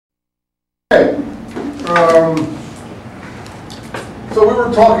Okay. So we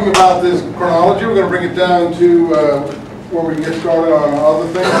were talking about this chronology. We're going to bring it down to where we can get started on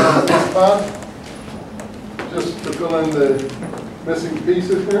other things on this path, just to fill in the missing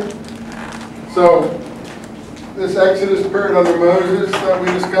pieces here. So this Exodus period under Moses that we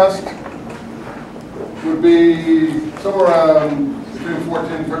discussed would be somewhere around between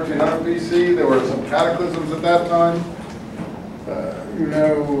 14 and 1300 BC. There were some cataclysms at that time.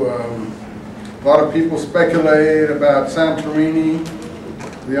 A lot of people speculate about Santorini,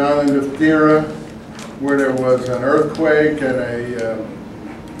 the island of Thera, where there was an earthquake and a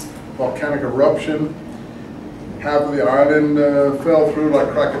volcanic eruption. Half of the island fell through like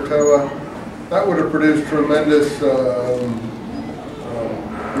Krakatoa. That would have produced tremendous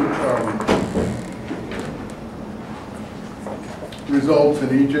results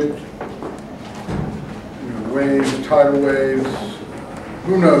in Egypt. Waves, tidal waves,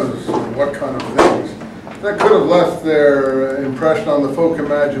 who knows what kind of things. That could have left their impression on the folk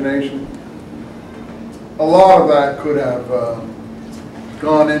imagination. A lot of that could have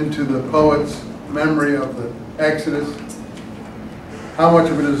gone into the poet's memory of the Exodus. How much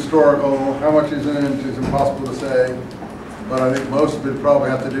of it is historical, how much isn't, is impossible to say. But I think most of it probably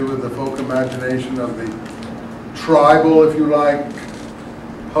had to do with the folk imagination of the tribal, if you like,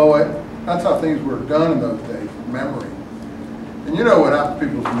 poet. That's how things were done in those days, memory. And you know what happened to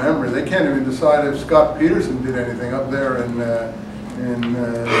people's memory. They can't even decide if Scott Peterson did anything up there in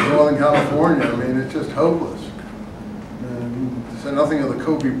Northern California. I mean, it's just hopeless. And to say nothing of the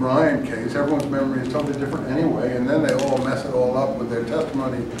Kobe Bryant case, everyone's memory is totally different anyway, and then they all mess it all up with their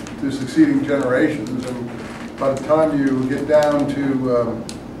testimony to succeeding generations. And by the time you get down to a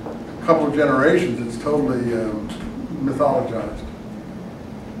couple of generations, it's totally mythologized.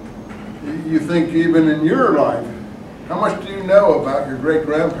 You think even in your life, how much do you know about your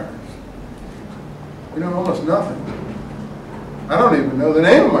great-grandparents? You know almost nothing. I don't even know the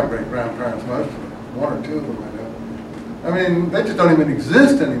name of my great-grandparents, most of them. One or two of them I know. I mean, they just don't even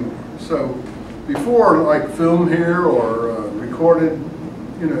exist anymore. So before, like film here or recorded,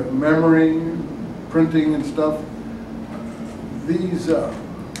 memory, printing and stuff,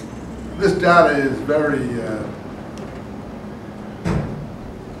 this data is very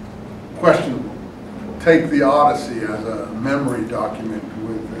questionable. Take the Odyssey as a memory document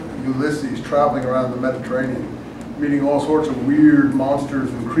with Ulysses traveling around the Mediterranean, meeting all sorts of weird monsters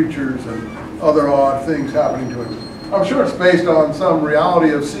and creatures and other odd things happening to him. I'm sure it's based on some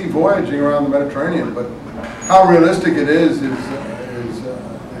reality of sea voyaging around the Mediterranean, but how realistic it is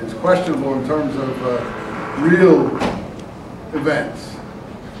questionable in terms of real events.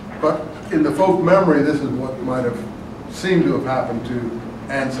 But in the folk memory, this is what might have seemed to have happened to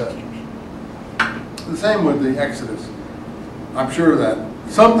ancestors. The same with the Exodus. I'm sure that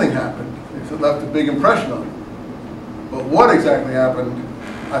something happened. It left a big impression on them. But what exactly happened,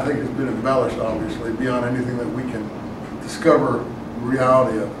 I think, has been embellished, obviously, beyond anything that we can discover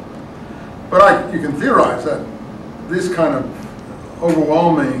reality of. But you can theorize that this kind of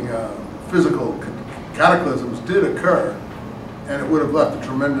overwhelming physical cataclysms did occur, and it would have left a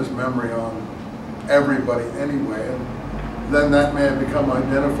tremendous memory on everybody anyway. And then that may have become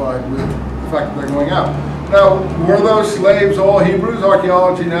identified with the fact that they're going out. Now, were those slaves all Hebrews?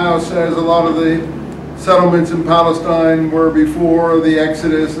 Archaeology now says a lot of the settlements in Palestine were before the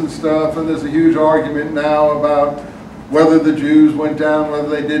Exodus and stuff, and there's a huge argument now about whether the Jews went down, whether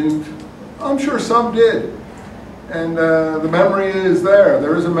they didn't. I'm sure some did. And the memory is there.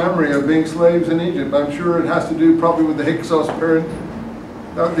 There is a memory of being slaves in Egypt. I'm sure it has to do probably with the Hyksos period,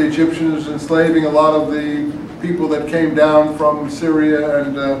 the Egyptians enslaving a lot of the people that came down from Syria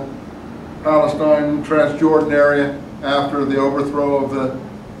and Palestine, Transjordan area after the overthrow of the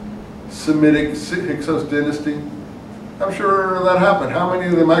Semitic Hyksos dynasty. I'm sure that happened. How many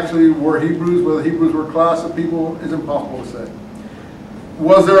of them actually were Hebrews, whether Hebrews were a class of people, is impossible to say.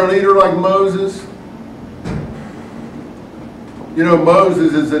 Was there a leader like Moses? You know,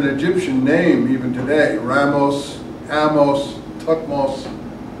 Moses is an Egyptian name even today. Ramos, Amos, Tutmos.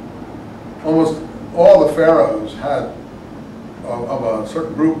 Almost all the pharaohs had, of a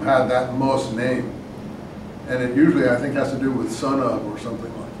certain group, had that Mos name. And it usually, I think, has to do with son of or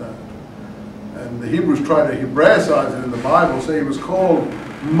something like that. And the Hebrews try to Hebraicize it in the Bible, say he was called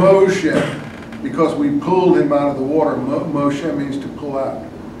Moshe because we pulled him out of the water. Moshe means to pull out.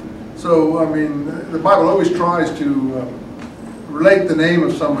 So, I mean, the Bible always tries to relate the name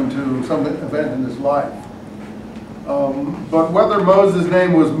of someone to some event in his life. But whether Moses'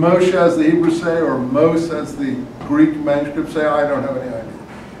 name was Moshe, as the Hebrews say, or Mos, as the Greek manuscripts say, I don't have any idea.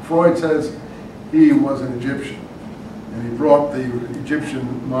 Freud says he was an Egyptian. And he brought the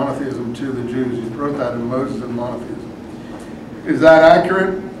Egyptian monotheism to the Jews. He wrote that in Moses and Monotheism. Is that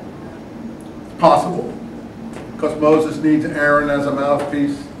accurate? It's possible, because Moses needs Aaron as a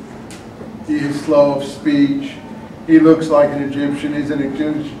mouthpiece. He is slow of speech. He looks like an Egyptian. He's an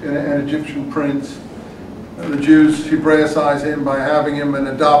Egyptian prince. The Jews Hebraicize him by having him an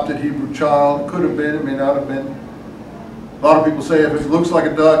adopted Hebrew child. It could have been, it may not have been. A lot of people say if it looks like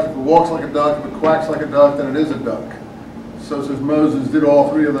a duck, if it walks like a duck, if it quacks like a duck, then it is a duck. So since Moses did all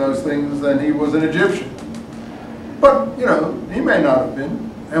three of those things, then he was an Egyptian. But, you know, he may not have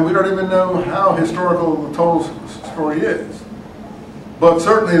been. And we don't even know how historical the total story is. But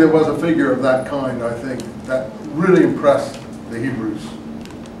certainly there was a figure of that kind, I think, that really impressed the Hebrews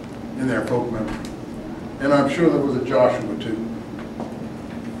in their folk memory. And I'm sure there was a Joshua too.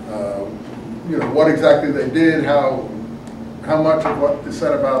 You know, what exactly they did, how much of what is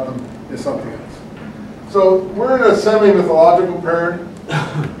said about them is something else. So we're in a semi-mythological period.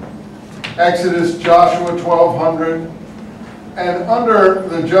 Exodus, Joshua, 1200. And under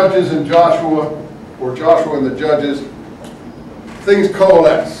the Judges and Joshua, or Joshua and the Judges, things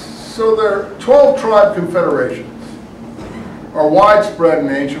coalesce. So there are 12 tribe confederations are widespread in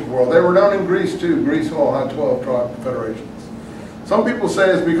the ancient world. They were known in Greece too. Greece all had 12 tribe confederations. Some people say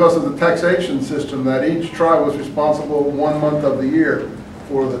it's because of the taxation system that each tribe was responsible 1 month of the year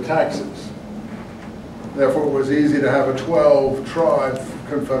for the taxes. Therefore, it was easy to have a 12 tribe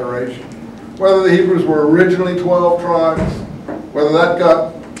confederation. Whether the Hebrews were originally 12 tribes, whether that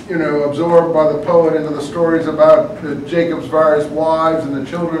got, you know, absorbed by the poet into the stories about Jacob's various wives and the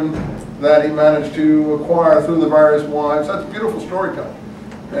children that he managed to acquire through the various wives. That's beautiful storytelling.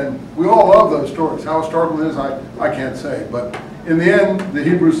 And we all love those stories. How historical it is, I can't say. But in the end, the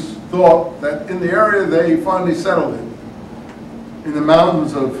Hebrews thought that in the area they finally settled in the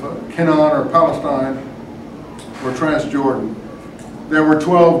mountains of Canaan or Palestine or Transjordan, there were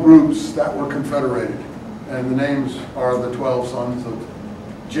 12 groups that were confederated. And the names are the 12 sons of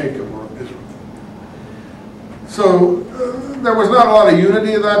Jacob or Israel. So there was not a lot of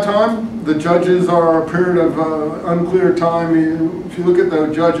unity at that time. The Judges are a period of unclear time. If you look at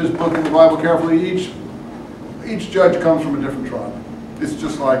the Judges book in the Bible carefully, each judge comes from a different tribe. It's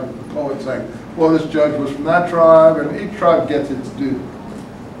just like the poet saying, well, this judge was from that tribe, and each tribe gets its due.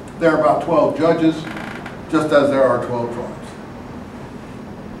 There are about 12 judges, just as there are 12 tribes.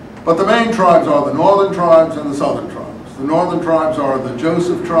 But the main tribes are the northern tribes and the southern tribes. The northern tribes are the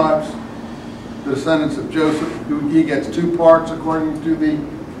Joseph tribes, the descendants of Joseph, who he gets 2 parts according to the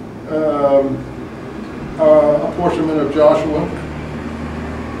apportionment of Joshua.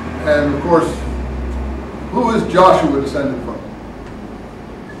 And of course, who is Joshua descended from?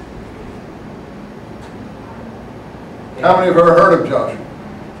 How many have ever heard of Joshua?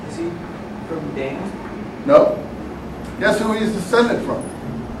 Is he from Dan? No. Guess who he's descended from?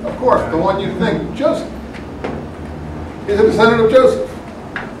 Of course, the one you think, Joseph. He's a descendant of Joseph.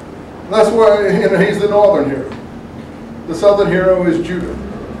 That's why, you know, he's the northern hero. The southern hero is Judah.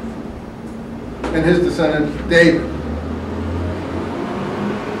 And his descendant, David.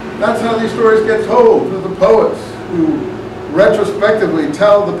 That's how these stories get told through the poets who retrospectively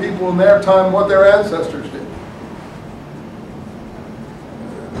tell the people in their time what their ancestors did.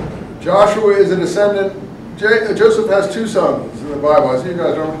 Joshua is a descendant. Joseph has 2 sons in the Bible. I see you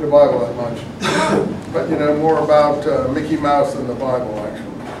guys don't read the Bible that much. But you know more about Mickey Mouse than the Bible,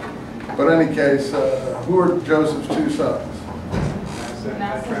 actually. But in any case, who are Joseph's 2 sons? And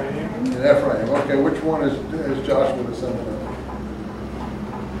Ephraim. Okay, which one is Joshua descendant of?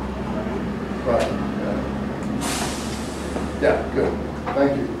 Right. Yeah, good.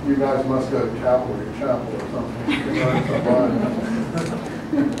 Thank you. You guys must go to chapel or something. You can learn some.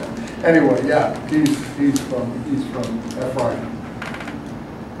 Anyway, yeah, he's from Ephraim.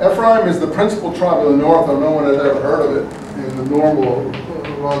 Ephraim is the principal tribe of the north, though no one has ever heard of it in the normal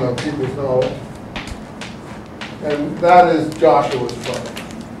run of people's knowledge. And that is Joshua's tribe.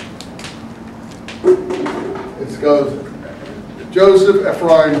 It goes Joseph,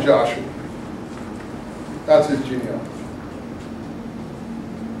 Ephraim, Joshua. That's his genealogy.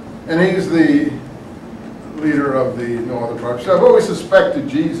 And he's the leader of the northern tribe. So I've always suspected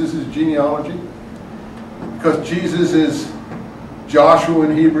Jesus' genealogy because Jesus is Joshua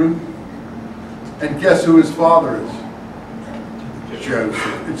in Hebrew. And guess who his father is?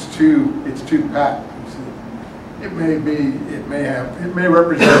 Joseph. It's too pat. It may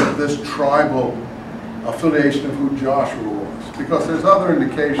represent this tribal affiliation of who Joshua was, because there's other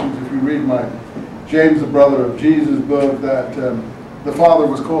indications. If you read my James, the brother of Jesus book, that the father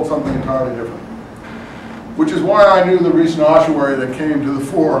was called something entirely different. Which is why I knew the recent ossuary that came to the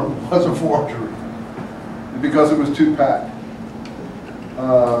forum was a forgery. because it was too packed.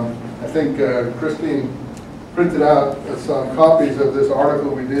 I think Christine printed out some copies of this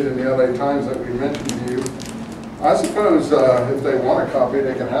article we did in the LA Times that we mentioned to you. I suppose if they want a copy,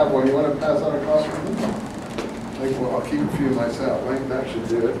 they can have one. You want to pass out a copy? I think, well, I'll keep a few myself. I think that should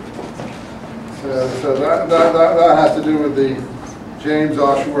do it. So that has to do with the James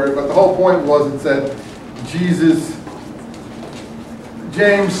ossuary. But the whole point was it said Jesus,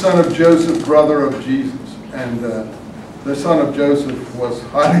 James, son of Joseph, brother of Jesus. And the son of Joseph was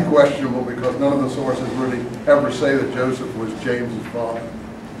highly questionable because none of the sources really ever say that Joseph was James's father.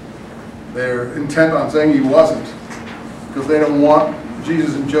 They're intent on saying he wasn't because they don't want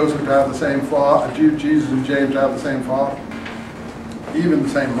Jesus and Joseph to have the same father, Jesus and James to have the same father, even the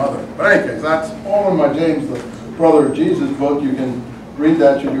same mother. But in any case, that's all in my James, the brother of Jesus book. You can read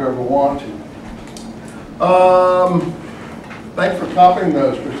that should you ever want to. Thanks for copying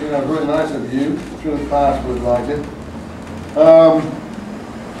those, Christina. It was really nice of you. I'm sure the class would like it.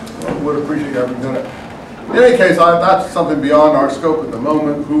 Would appreciate having done it. In any case, that's something beyond our scope at the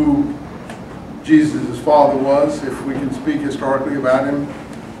moment, who Jesus' father was, if we can speak historically about him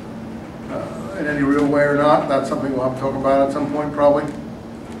in any real way or not. That's something we'll have to talk about at some point, probably.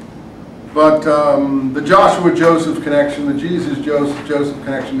 But the Joshua-Joseph connection, the Jesus-Joseph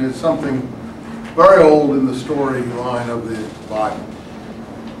connection is something very old in the storyline of the Bible.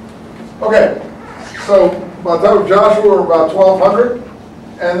 Okay, so by the time of Joshua, we're about 1200,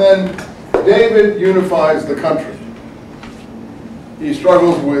 and then David unifies the country. He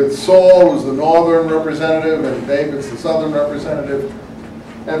struggles with Saul, who's the northern representative, and David's the southern representative.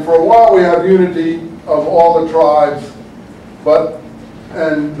 And for a while we have unity of all the tribes,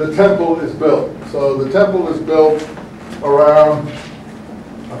 and the temple is built. So the temple is built around,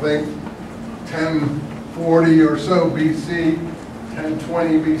 I think, 1040 or so BC,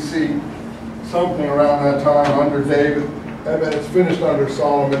 1020 BC, something around that time under David. And then it's finished under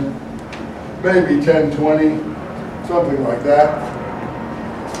Solomon, maybe 1020, something like that.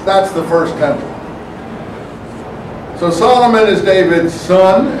 That's the first temple. So Solomon is David's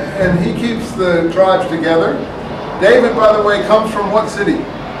son, and he keeps the tribes together. David, by the way, comes from what city?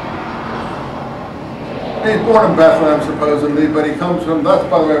 He's born in Bethlehem, supposedly, but he comes from, that's,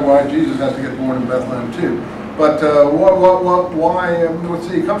 by the way, why Jesus has to get born in Bethlehem, too. But why, let's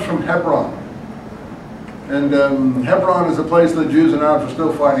see, he comes from Hebron. And Hebron is a place the Jews and Arabs are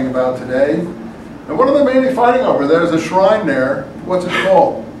still fighting about today. And what are they mainly fighting over? There's a shrine there. What's it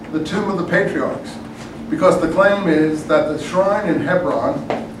called? The Tomb of the Patriarchs. Because the claim is that the shrine in Hebron,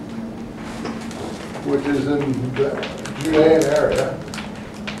 which is in the Judean area,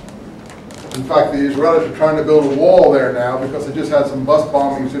 in fact, the Israelis are trying to build a wall there now because they just had some bus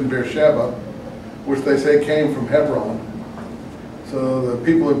bombings in Beersheba, which they say came from Hebron. So the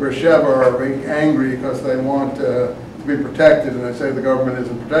people of Beersheba are being angry because they want to be protected, and they say the government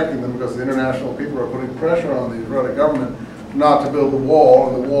isn't protecting them because the international people are putting pressure on the Israeli government not to build the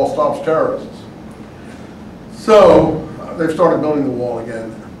wall, and the wall stops terrorists. So they've started building the wall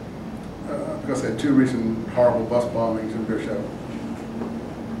again because they had two recent horrible bus bombings in Beersheba.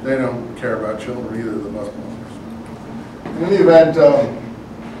 They don't care about children either, the bus bombers. In any event,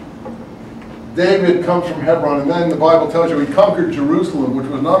 David comes from Hebron, and then the Bible tells you he conquered Jerusalem, which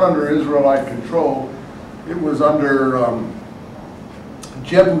was not under Israelite control. It was under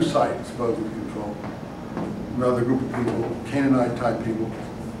Jebusite, supposedly, control. Another group of people, Canaanite-type people.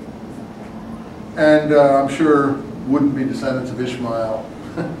 And I'm sure wouldn't be descendants of Ishmael,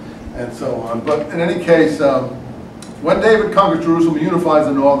 and so on. But in any case, when David conquers Jerusalem, he unifies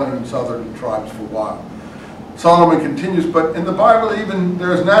the northern and southern tribes for a while. Solomon continues, but in the Bible even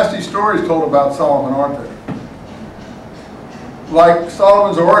there's nasty stories told about Solomon, aren't there? Like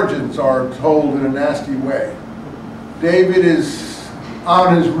Solomon's origins are told in a nasty way. David is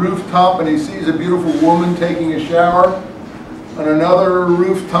on his rooftop and he sees a beautiful woman taking a shower on another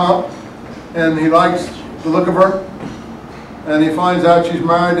rooftop, and he likes the look of her. And he finds out she's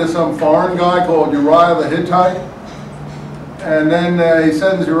married to some foreign guy called Uriah the Hittite. And then he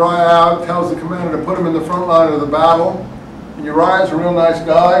sends Uriah out, tells the commander to put him in the front line of the battle. And Uriah's a real nice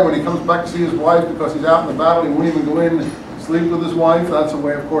guy. When he comes back to see his wife, because he's out in the battle, he won't even go in and sleep with his wife. That's a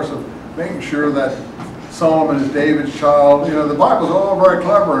way, of course, of making sure that Solomon is David's child. You know, the Bible's all very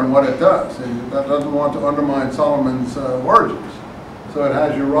clever in what it does, and that doesn't want to undermine Solomon's origins. So it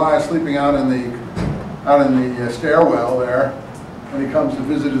has Uriah sleeping out in the stairwell there when he comes to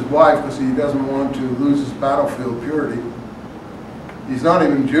visit his wife, because he doesn't want to lose his battlefield purity. He's not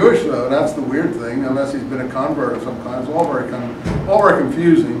even Jewish, though. That's the weird thing, unless he's been a convert of some kind. It's all very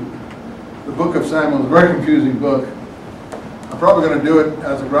confusing. The book of Samuel is a very confusing book. I'm probably going to do it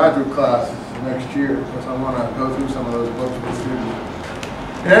as a graduate class next year, because I want to go through some of those books with students.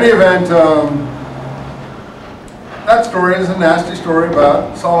 In any event, that story is a nasty story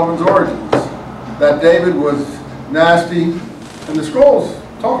about Solomon's origins. That David was nasty, and the scrolls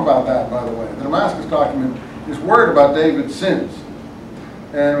talk about that, by the way. The Damascus Document is worried about David's sins.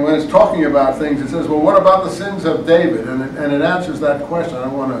 And when it's talking about things, it says, well, what about the sins of David? And it answers that question. I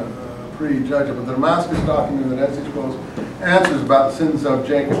don't want to prejudge it, but the Damascus Document that Etsy Scrolls answers about the sins of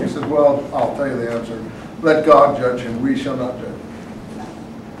Jacob. He says, well, I'll tell you the answer. Let God judge him. We shall not judge him.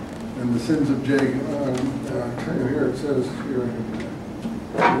 And the sins of Jacob, I'll tell you here, it says here,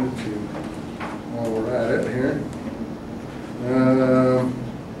 while we're at it here.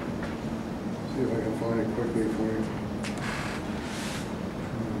 See if I can find it quickly for you.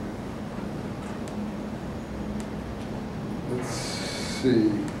 Let's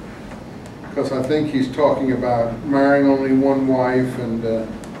see. Because I think he's talking about marrying only one wife and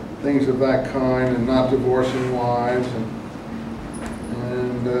things of that kind, and not divorcing wives, and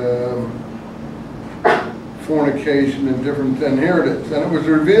fornication and different, and here it is. And it was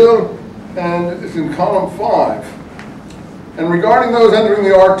revealed, and it's in column 5. And regarding those entering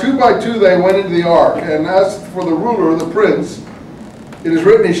the ark, 2 by 2 they went into the ark. And as for the ruler, the prince, it is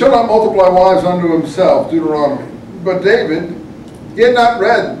written, he shall not multiply wives unto himself, Deuteronomy. But David, he had not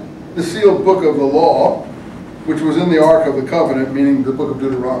read the sealed book of the law, which was in the Ark of the Covenant, meaning the book of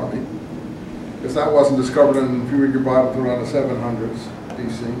Deuteronomy, because that wasn't discovered in, if you read your Bible, around the 700s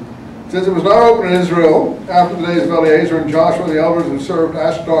BC. Since it was not opened in Israel after the days of Eleazar and Joshua, the elders who served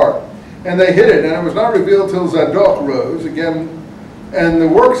Ashdar. And they hid it, and it was not revealed till Zadok rose again. And the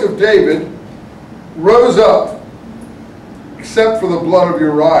works of David rose up, except for the blood of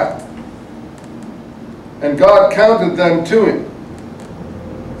Uriah. And God counted them to him.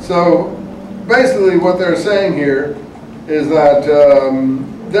 So basically what they're saying here is that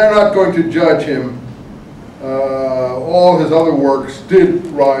they're not going to judge him. All his other works did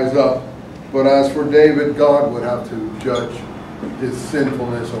rise up, but as for David, God would have to judge his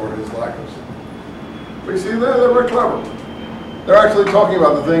sinfulness or his lack of sin. But you see, they're very clever. They're actually talking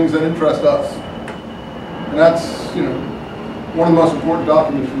about the things that interest us. And that's, one of the most important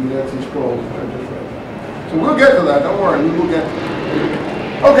documents from the Dead Sea Scrolls, which I just read. So we'll get to that, don't worry, we will get to it.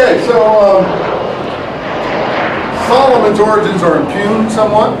 Okay, so Solomon's origins are impugned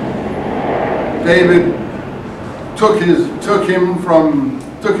somewhat. David took his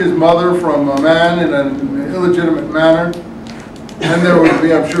mother from a man in an illegitimate manner, and there would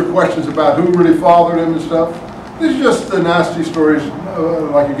be, I'm sure, questions about who really fathered him and stuff. These are just the nasty stories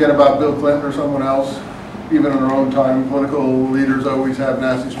like you get about Bill Clinton or someone else. Even in our own time, political leaders always have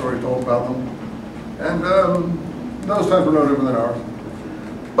nasty stories told about them, and those times were no different than ours.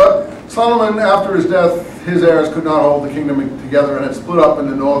 But Solomon, after his death, his heirs could not hold the kingdom together, and it split up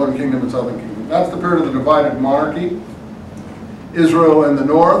into northern kingdom and southern kingdom. That's the period of the divided monarchy. Israel in the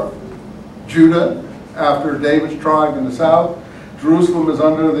north, Judah after David's tribe in the south. Jerusalem is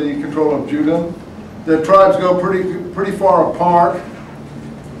under the control of Judah. The tribes go pretty far apart.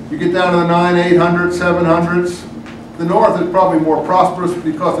 You get down to the 800s, 700s. The north is probably more prosperous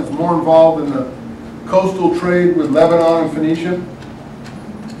because it's more involved in the coastal trade with Lebanon and Phoenicia.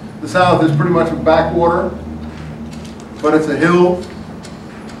 The south is pretty much a backwater, but it's a hill.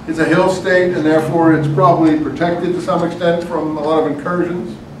 It's a hill state, and therefore it's probably protected to some extent from a lot of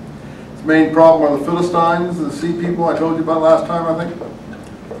incursions. Its main problem are the Philistines, the sea people I told you about last time, I think.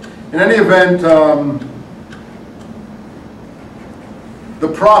 In any event, the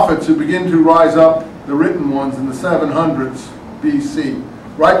prophets who begin to rise up, the written ones, in the 700s BC,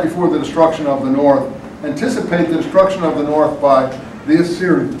 right before the destruction of the north, anticipate the destruction of the north by the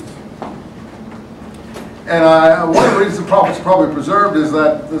Assyrians. And one of the reasons the prophets are probably preserved is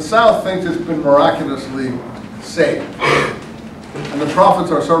that the south thinks it's been miraculously saved. And the prophets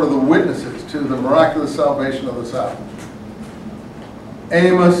are sort of the witnesses to the miraculous salvation of the south.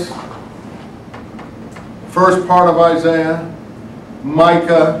 Amos, first part of Isaiah,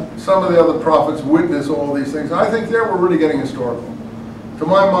 Micah, some of the other prophets witness all these things. I think there we're really getting historical. To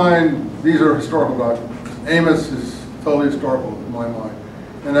my mind, these are historical documents. Amos is totally historical in my mind.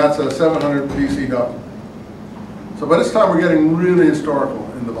 And that's a 700 BC document. So by this time we're getting really historical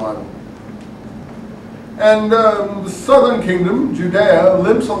in the Bible. And the southern kingdom, Judea,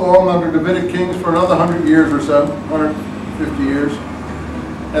 limps along under Davidic kings for another 100 years or so, 150 years.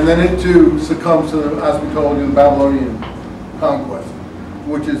 And then it too succumbs to, as we told you, the Babylonian conquest,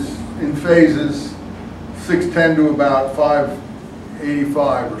 which is in phases 610 to about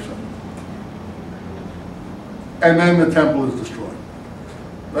 585 or so. And then the temple is destroyed.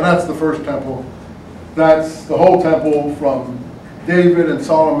 And that's the first temple. That's the whole temple from David and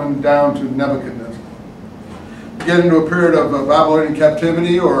Solomon down to Nebuchadnezzar. Get into a period of Babylonian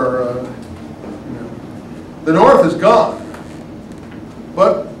captivity, or the north is gone.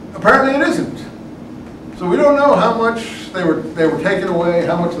 But apparently it isn't. So we don't know how much they were taken away,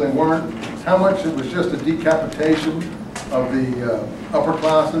 how much they weren't, how much it was just a decapitation of the upper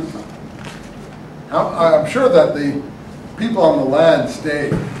classes. I'm sure that the people on the land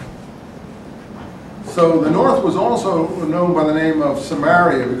stayed. So the north was also known by the name of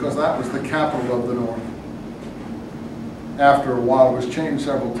Samaria, because that was the capital of the north. After a while, it was changed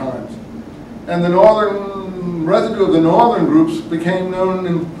several times. And the northern residue of the northern groups became known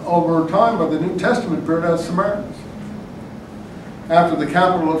over time by the New Testament period as Samaritans, after the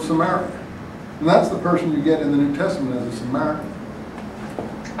capital of Samaria. And that's the person you get in the New Testament as a Samaritan.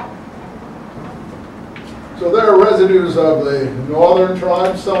 So there are residues of the northern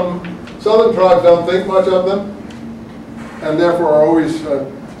tribes. Some southern tribes don't think much of them, and therefore are always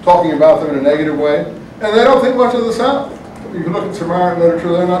talking about them in a negative way. And they don't think much of the south. You can look at Samaritan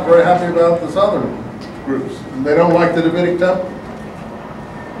literature, they're not very happy about the southern groups. And they don't like the Davidic temple.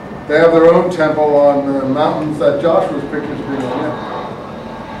 They have their own temple on the mountains that Joshua's pictures being on.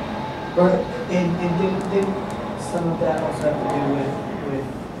 Yeah. Go ahead. And did some of that also have to do with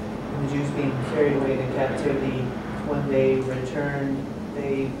the Jews being carried away to captivity? When they returned,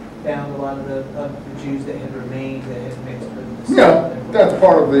 they found a lot of the Jews that had remained, that had mixed with the Yeah, that's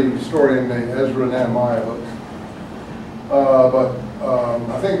part of the story in the Ezra and Nehemiah books. But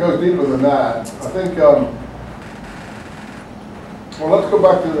I think it goes deeper than that. I think, well, let's go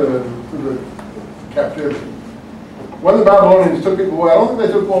back to the captivity. When the Babylonians took people away, I don't think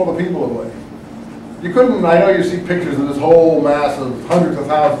they took all the people away. You couldn't, I know you see pictures of this whole mass of hundreds of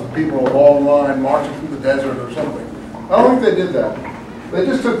thousands of people, a long line marching through the desert or something. I don't think they did that. They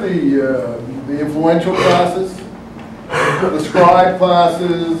just took the influential classes, the scribe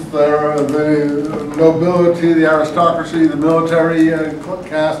classes, the nobility, the aristocracy, the military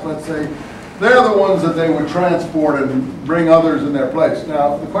caste, let's say. They're the ones that they would transport and bring others in their place.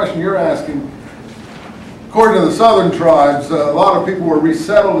 Now, the question you're asking, according to the southern tribes, a lot of people were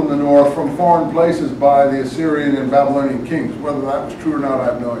resettled in the north from foreign places by the Assyrian and Babylonian kings. Whether that was true or not, I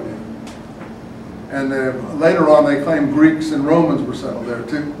have no idea. And later on, they claimed Greeks and Romans were settled there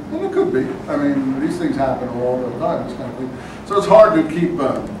too. And it could be. I mean, these things happen all the time, this kind of thing. So it's hard to keep,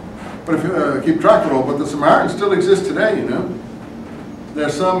 keep track of it all. But the Samaritans still exist today, you know.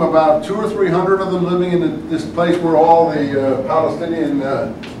 There's some, about 200 or 300 of them living in this place where all the Palestinian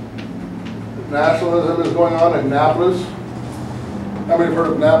nationalism is going on in Nablus. How many have heard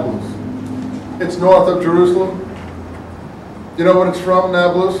of Nablus? It's north of Jerusalem. You know what it's from,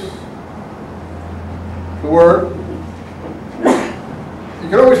 Nablus? The word? You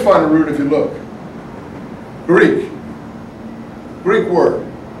can always find a root if you look. Greek. Greek word.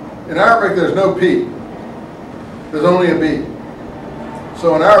 In Arabic, there's no P. There's only a B.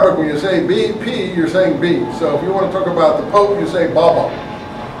 So in Arabic, when you say P, you're saying B. So if you want to talk about the Pope, you say Baba.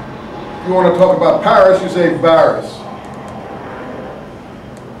 If you want to talk about Paris, you say Baris.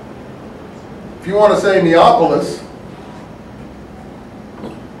 If you want to say Neapolis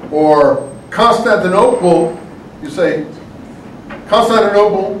or Constantinople, you say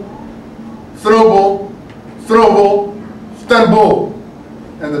Constantinople, Strobo, Istanbul.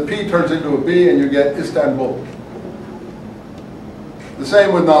 And the P turns into a B and you get Istanbul. The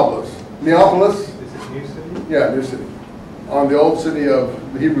same with Nablus. Neapolis. Is it new city? Yeah, new city. On the old city of,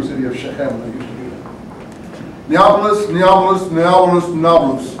 the Hebrew city of Shechem, they used to do that. Neapolis, Neapolis, Neapolis,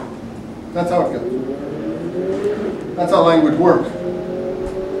 Nablus. That's how it goes. That's how language works.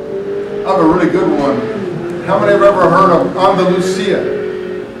 I have a really good one. How many have ever heard of Andalusia?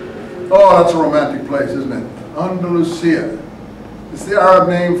 Oh, that's a romantic place, isn't it? Andalusia. It's the Arab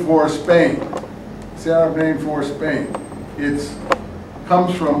name for Spain. It's the Arab name for Spain. It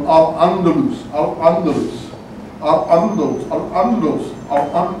comes from Al-Andalus, Al-Andalus, Al-Andalus, Al-Andalus,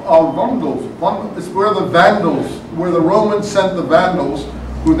 Al-Andalus. It's where the Vandals, where the Romans sent the Vandals,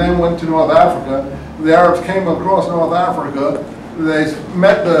 who then went to North Africa. The Arabs came across North Africa. They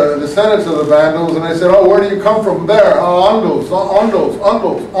met the descendants of the Vandals, and they said, "Oh, where do you come from?" There, Al-Andalus, Al-Andalus,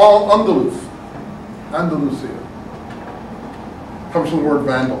 Andalus, Al-Andalus, Andalusia. Comes from the word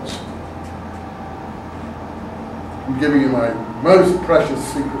Vandals. I'm giving you my most precious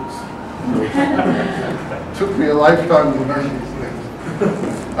secrets. Took me a lifetime to learn these things.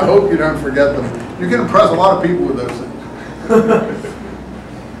 I hope you don't forget them. You can impress a lot of people with those things.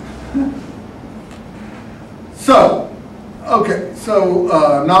 So, okay, so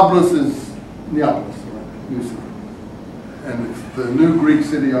Nablus is Neapolis, right? New city. And it's the new Greek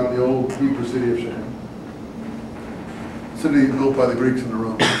city on the old Hebrew city of Shechem. city built by the Greeks and the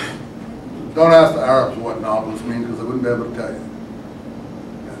Romans. Don't ask the Arabs what Nablus means, because they wouldn't be able to tell you.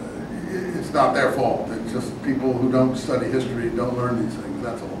 It's not their fault. It's just people who don't study history don't learn these things,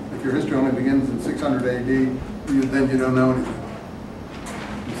 that's all. If your history only begins in 600 AD, then you don't know anything.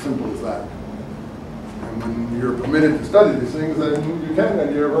 As simple as that. And when you're permitted to study these things, then you can,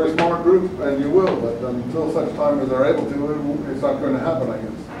 and you're a very smart group, and you will. But until such time as they're able to, it's not going to happen, I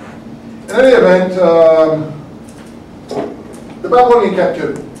guess. In any event, the Babylonian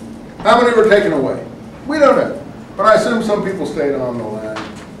captivity. How many were taken away? We don't know. But I assume some people stayed on the land.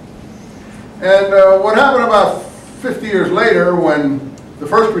 And what happened about 50 years later, when the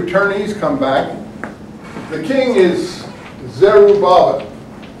first returnees come back, the king is Zerubbabel.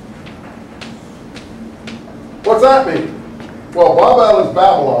 What's that mean? Well, Babel is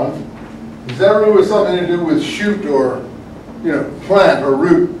Babylon. Zeru is something to do with shoot or, plant or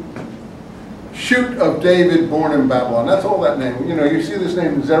root. Shoot of David born in Babylon. That's all that name. You see this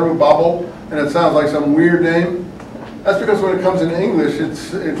name Zerubbabel, and it sounds like some weird name. That's because when it comes in English,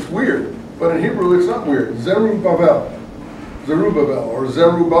 it's weird. But in Hebrew, it's not weird. Zerubbabel or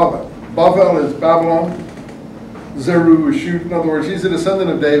Zerubbabel. Babel is Babylon. Zeru is shoot. In other words, he's a descendant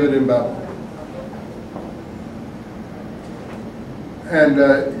of David in Babylon. And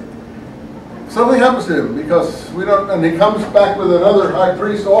something happens to him because we don't, and he comes back with another high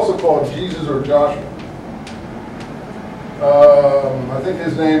priest also called Jesus or Joshua. I think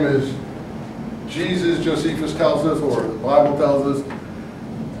his name is Jesus, Josephus tells us, or the Bible tells us.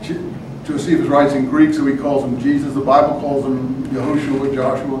 Josephus writes in Greek, so he calls him Jesus. The Bible calls him Yehoshua,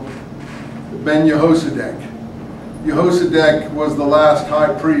 Joshua. Ben Yehosadek. Yehosadek was the last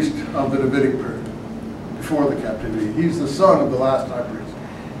high priest of the Davidic period, before the captivity. He's the son of the last high priest.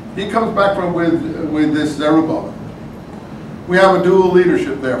 He comes back with this Zerubbabel. We have a dual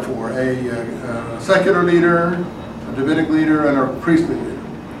leadership, therefore, a secular leader, a Davidic leader, and a priestly leader.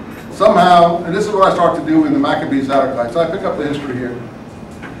 Somehow, and this is what I start to do in the Maccabees Zadokites. I pick up the history here.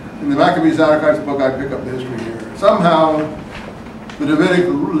 In the Maccabees Zadokites book, I pick up the history here. Somehow, the Davidic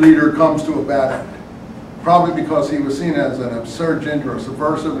leader comes to a bad end. Probably because he was seen as an insurgent or a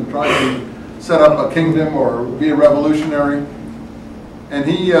subversive and tried to set up a kingdom or be a revolutionary. And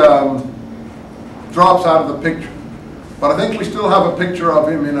he drops out of the picture. But I think we still have a picture of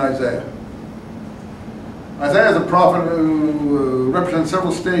him in Isaiah. Isaiah is a prophet who represents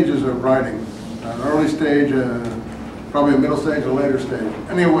several stages of writing. An early stage, probably a middle stage, a later stage.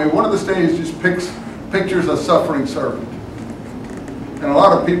 Anyway, one of the stages just pictures a suffering servant. And a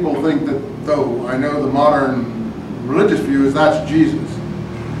lot of people think that, though I know the modern religious view is that's Jesus.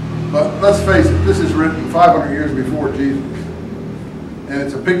 But let's face it, this is written 500 years before Jesus. And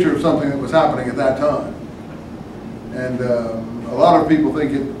it's a picture of something that was happening at that time. And a lot of people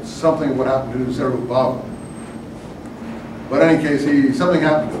think it's something that would happen to Zerubbabel. But in any case, something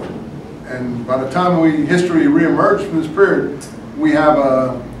happened to him. And by the time history reemerged from this period, we have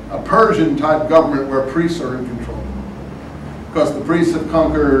a Persian-type government where priests are in control. Because the priests have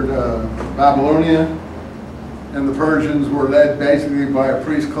conquered Babylonia, and the Persians were led basically by a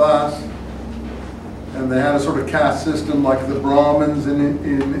priest class. And they had a sort of caste system like the Brahmins in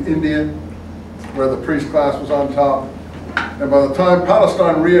India, where the priest class was on top. And by the time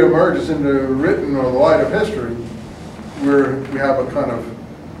Palestine reemerges into written or the light of history, we have a kind of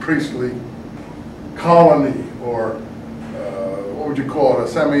priestly colony, or what would you call it, a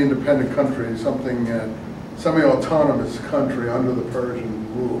semi-independent country, something semi-autonomous country under the Persian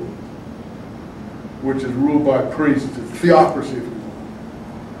rule, which is ruled by priests, it's theocracy, if you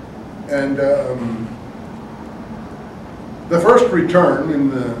will. And the first return in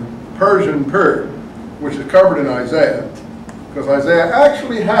the Persian period, which is covered in Isaiah, because Isaiah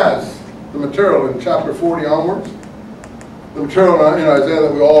actually has the material in chapter 40 onwards, the material in Isaiah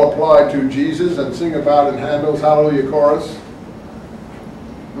that we all apply to Jesus and sing about in Handel's Hallelujah Chorus.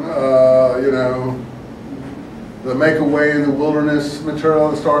 The Make a Way in the Wilderness material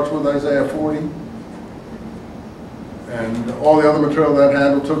that starts with Isaiah 40. And all the other material that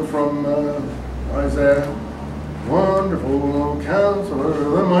Handel took from Isaiah. Wonderful Counselor,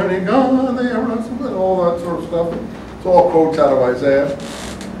 the Mighty God, the Everlasting, and all that sort of stuff. It's all quotes out of Isaiah.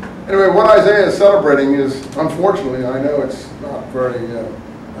 Anyway, what Isaiah is celebrating is, unfortunately, I know it's not very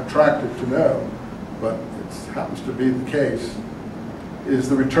attractive to know, but it happens to be the case, is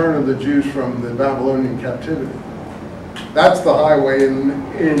the return of the Jews from the Babylonian captivity. That's the highway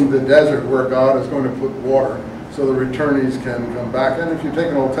in the desert where God is going to put water so the returnees can come back. And if you take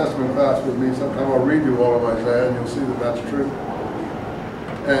an Old Testament class with me sometime, I'll read you all of Isaiah and you'll see that that's true.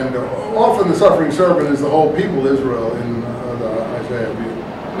 And often the suffering servant is the whole people Israel in the Isaiah view.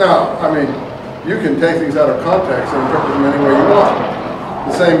 Now, I mean, you can take things out of context and interpret them any way you want.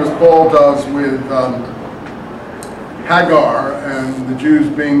 The same as Paul does with Hagar and the Jews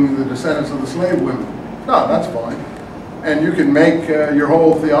being the descendants of the slave women. No, that's fine. And you can make your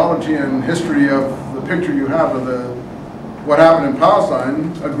whole theology and history of the picture you have of what happened in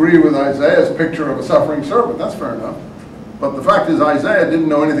Palestine agree with Isaiah's picture of a suffering servant. That's fair enough. But the fact is, Isaiah didn't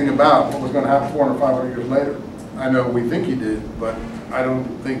know anything about what was going to happen 400 or 500 years later. I know we think he did, but I don't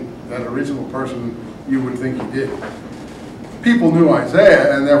think that a reasonable person you would think he did. People knew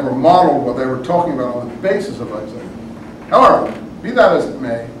Isaiah and therefore modeled what they were talking about on the basis of Isaiah. However, be that as it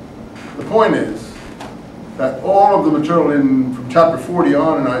may, the point is that all of the material from chapter 40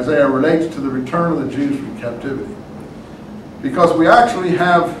 on in Isaiah relates to the return of the Jews from captivity. Because we actually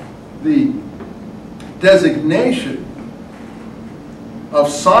have the designation of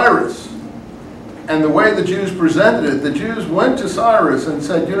Cyrus and the way the Jews presented it. The Jews went to Cyrus and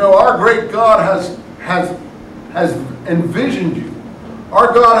said, you know, our great God has envisioned you.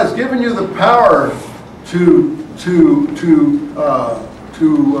 Our God has given you the power to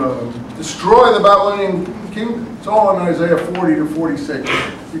destroy the Babylonian kingdom. It's all in Isaiah 40 to 46.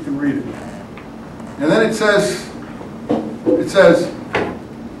 You can read it. And then it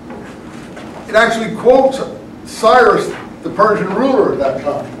actually quotes Cyrus, the Persian ruler at that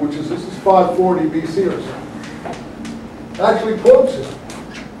time, this is 540 BC or so. It actually quotes it.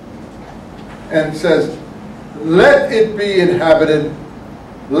 And it says, let it be inhabited,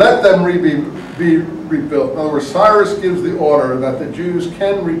 let them be rebuilt. In other words, Cyrus gives the order that the Jews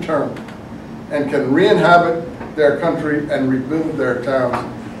can return and can re-inhabit their country and rebuild their towns.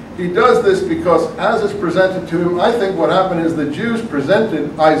 He does this because, as is presented to him, I think what happened is the Jews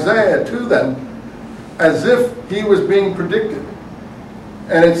presented Isaiah to them as if he was being predicted.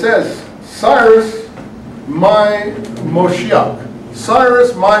 And it says, Cyrus, my Moshiach,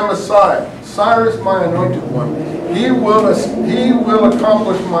 Cyrus, my Messiah, Cyrus, my anointed one, he will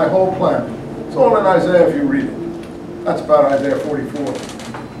accomplish my whole plan. It's all in Isaiah if you read it. That's about Isaiah 44.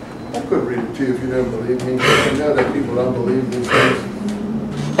 I could read it to you if you don't believe me. I know that people don't believe these things.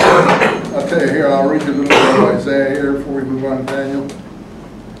 I'll tell you here, I'll read you a little bit of Isaiah here before we move on to Daniel.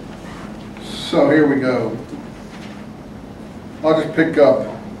 So here we go. I'll just pick up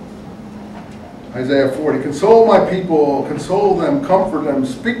Isaiah 40. Console my people, console them, comfort them,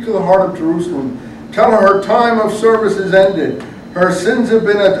 speak to the heart of Jerusalem. Tell her her time of service is ended. Her sins have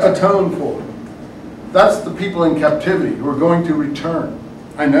been atoned for. That's the people in captivity who are going to return.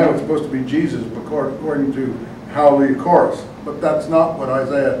 I know it's supposed to be Jesus according to Hallelujah chorus, but that's not what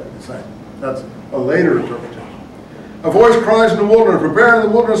Isaiah is saying. That's a later interpretation. A voice cries in the wilderness, prepare in the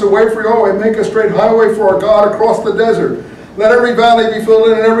wilderness a way for Yahweh, make a straight highway for our God across the desert. Let every valley be filled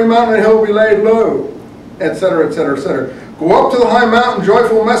in and every mountain and hill be laid low, etc., etc., etc. Go up to the high mountain,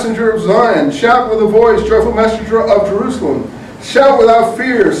 joyful messenger of Zion. Shout with a voice, joyful messenger of Jerusalem. Shout without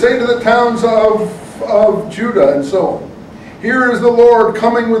fear. Say to the towns of Judah, and so on. Here is the Lord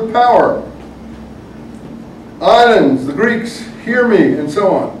coming with power. Islands, the Greeks, hear me, and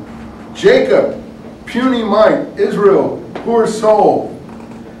so on. Jacob, puny might. Israel, poor soul.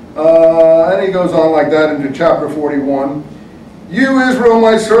 And he goes on like that into chapter 41. You, Israel,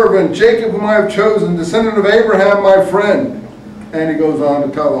 my servant, Jacob, whom I have chosen, descendant of Abraham, my friend. And he goes on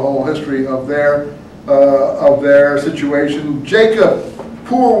to tell the whole history of their situation. Jacob,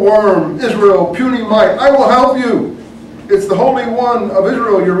 poor worm. Israel, puny might. I will help you. It's the Holy One of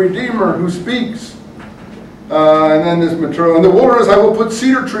Israel, your Redeemer, who speaks. And then this material. In the wilderness I will put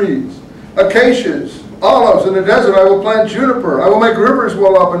cedar trees, acacias, olives. In the desert I will plant juniper. I will make rivers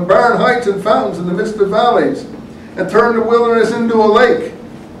well up and barren heights and fountains in the midst of valleys, and turn the wilderness into a lake.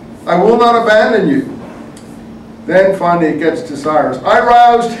 I will not abandon you. Then finally it gets to Cyrus. I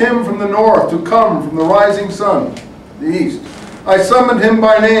roused him from the north to come from the rising sun, the east. I summoned him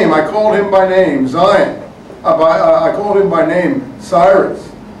by name. I called him by name, Zion. I called him by name, Cyrus.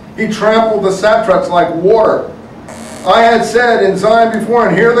 He trampled the satraps like water. I had said in Zion before,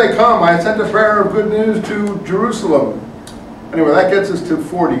 and here they come. I had sent a prayer of good news to Jerusalem. Anyway, that gets us to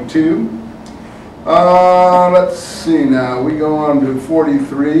 42. Let's see now. We go on to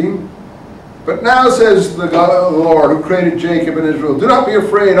 43. But now says the God, the Lord, who created Jacob and Israel, do not be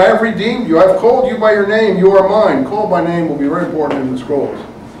afraid. I have redeemed you. I have called you by your name. You are mine. Called by name will be very important in the scrolls.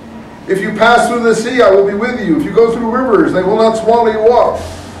 If you pass through the sea, I will be with you. If you go through rivers, they will not swallow you up.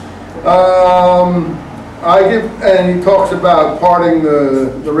 And he talks about parting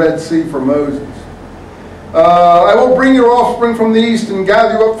the Red Sea for Moses. I will bring your offspring from the east and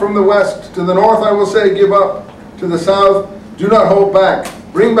gather you up from the west. To the north I will say, give up. To the south, do not hold back.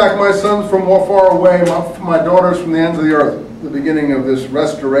 Bring back my sons from far away, my daughters from the ends of the earth. The beginning of this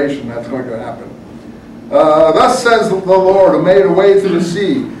restoration that's going to happen. Thus says the Lord, who made a way through the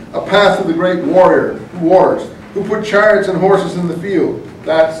sea, a path through the great waters, who put chariots and horses in the field.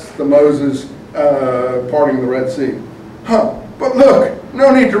 That's the Moses parting the Red Sea. But look,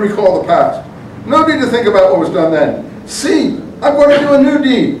 no need to recall the past. No need to think about what was done then. See, I'm going to do a new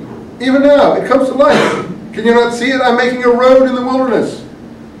deed. Even now, it comes to life. Can you not see it? I'm making a road in the wilderness.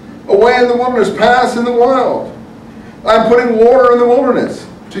 A way in the wilderness, paths in the wild. I'm putting water in the wilderness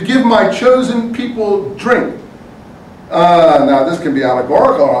to give my chosen people drink. Now, this can be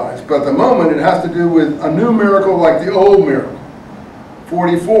allegoricalized, but at the moment it has to do with a new miracle like the old miracle.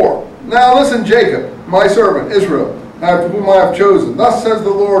 44. Now listen, Jacob, my servant, Israel, whom I have chosen. Thus says the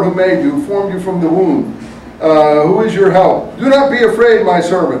Lord who made you, who formed you from the womb, who is your help. Do not be afraid, my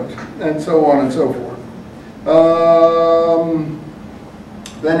servant, and so on and so forth.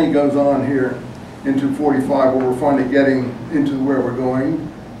 Then he goes on here into 45, where we're finally getting into where we're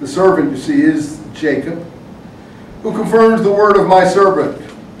going. The servant, you see, is Jacob, who confirms the word of my servant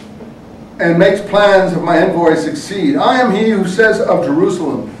and makes plans of my envoy succeed. I am he who says of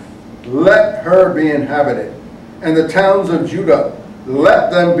Jerusalem, let her be inhabited, and the towns of Judah,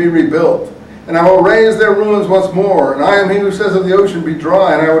 let them be rebuilt. And I will raise their ruins once more. And I am he who says of the ocean, be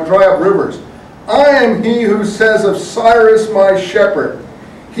dry, and I will dry up rivers. I am he who says of Cyrus my shepherd,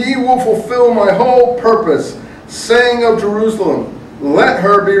 he will fulfill my whole purpose, saying of Jerusalem, let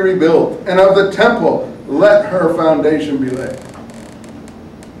her be rebuilt, and of the temple, let her foundation be laid.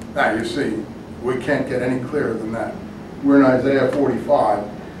 Now you see, we can't get any clearer than that. We're in Isaiah 45,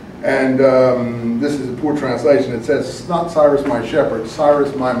 and this is a poor translation. It says, it's not Cyrus my shepherd,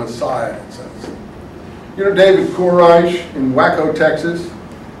 Cyrus my Messiah, it says. You know David Koresh in Waco, Texas?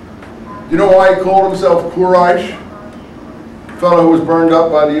 You know why he called himself Koresh? Fellow who was burned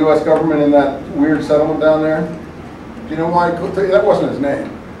up by the U.S. government in that weird settlement down there. Do you know why? That wasn't his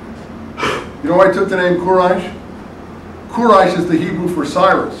name. You know why he took the name Koresh? Koresh is the Hebrew for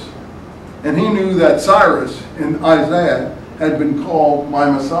Cyrus. And he knew that Cyrus in Isaiah had been called my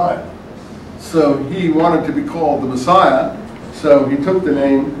Messiah. So he wanted to be called the Messiah. So he took the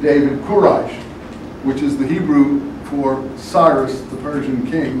name David Koresh, which is the Hebrew for Cyrus, the Persian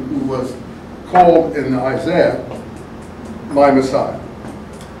king, who was called in Isaiah my Messiah.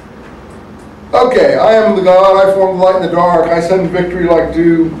 Okay, I am the God, I form the light in the dark, I send victory like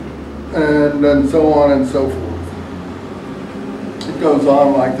dew, and so on and so forth. It goes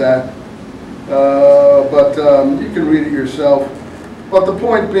on like that, but you can read it yourself. But the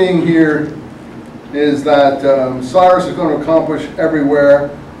point being here is that Cyrus is going to accomplish everywhere,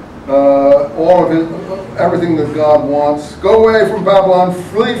 all of his, everything that God wants. Go away from Babylon,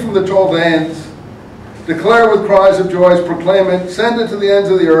 flee from the Chaldeans. Declare with cries of joy, proclaim it, send it to the ends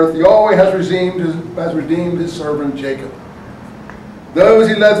of the earth. Yahweh has redeemed his servant Jacob. Those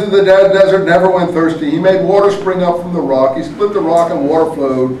he led through the desert never went thirsty. He made water spring up from the rock. He split the rock and water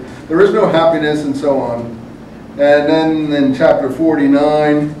flowed. There is no happiness, and so on. And then in chapter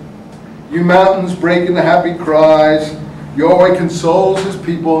 49, you mountains break into happy cries. Yahweh consoles his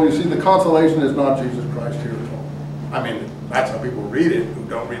people. You see, the consolation is not Jesus Christ here at all. I mean, that's how people read it who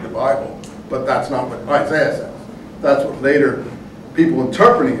don't read the Bible. But that's not what Isaiah says. That's what later people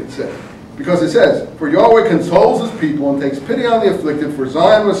interpreting it said. Because it says, for Yahweh consoles his people and takes pity on the afflicted. For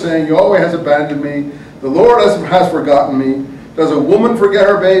Zion was saying, Yahweh has abandoned me. The Lord has forgotten me. Does a woman forget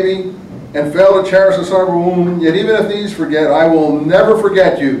her baby and fail to cherish the son of her womb? Yet even if these forget, I will never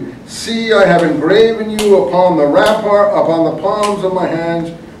forget you. See, I have engraven you upon the rampart, upon the palms of my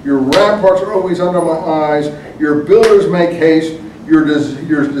hands. Your ramparts are always under my eyes. Your builders make haste. Your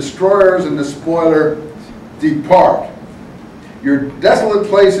destroyers and despoiler depart. Your desolate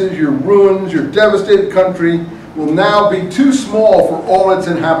places, your ruins, your devastated country will now be too small for all its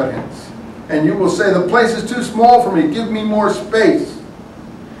inhabitants. And you will say, the place is too small for me, give me more space.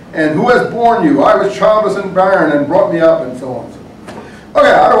 And who has borne you? I was childless and barren and brought me up, and so on.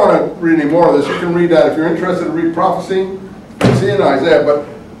 Okay, I don't want to read any more of this. You can read that if you're interested to read prophecy. It's in Isaiah, but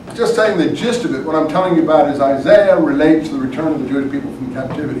just saying the gist of it, what I'm telling you about is Isaiah relates to the return of the Jewish people from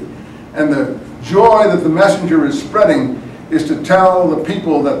captivity. And the joy that the messenger is spreading is to tell the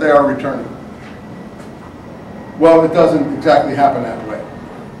people that they are returning. Well, it doesn't exactly happen that way.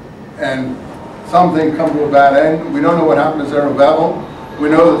 And some things come to a bad end. We don't know what happened to Zerubbabel. We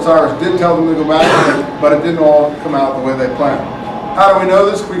know that Cyrus did tell them to go back, but it didn't all come out the way they planned. How do we know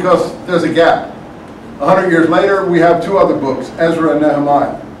this? Because there's a gap. 100 years later, we have two other books, Ezra and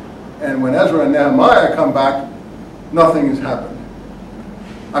Nehemiah. And when Ezra and Nehemiah come back, nothing has happened.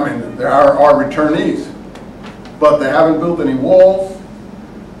 I mean, there are returnees, but they haven't built any walls.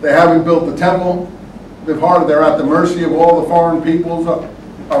 They haven't built the temple. They're at the mercy of all the foreign peoples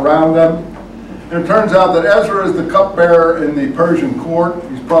around them. And it turns out that Ezra is the cupbearer in the Persian court.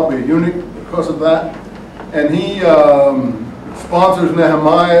 He's probably a eunuch because of that. And he sponsors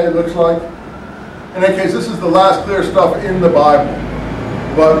Nehemiah, it looks like. In any case, this is the last clear stuff in the Bible.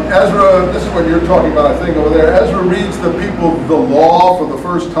 But Ezra, this is what you're talking about, I think, over there. Ezra reads the people the law for the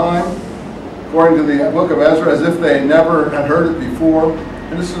first time, according to the book of Ezra, as if they never had heard it before.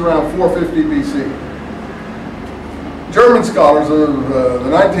 And this is around 450 BC. German scholars of the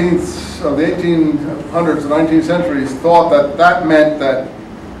 1800s, the 19th centuries, thought that that meant that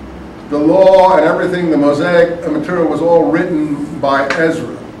the law and everything, the Mosaic material, was all written by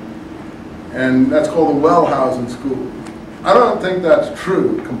Ezra. And that's called the Wellhausen school. I don't think that's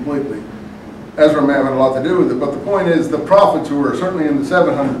true completely. Ezra may have had a lot to do with it, but the point is the prophets who were certainly in the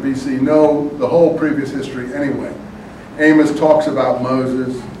 700 BC know the whole previous history anyway. Amos talks about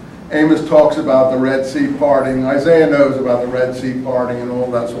Moses. Amos talks about the Red Sea parting. Isaiah knows about the Red Sea parting and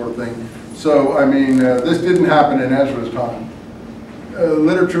all that sort of thing. So, I mean, this didn't happen in Ezra's time.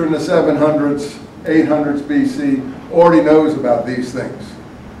 Literature in the 700s, 800s BC already knows about these things.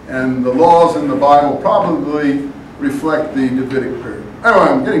 And the laws in the Bible probably reflect the Davidic period. Anyway,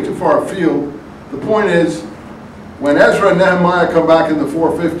 I'm getting too far afield. The point is, when Ezra and Nehemiah come back in the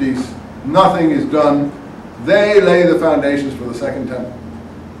 450s, nothing is done. They lay the foundations for the Second Temple.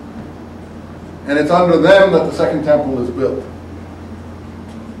 And it's under them that the Second Temple is built.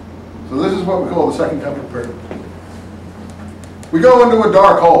 So this is what we call the Second Temple period. We go into a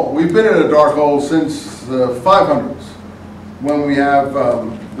dark hole. We've been in a dark hole since the 500s, when we have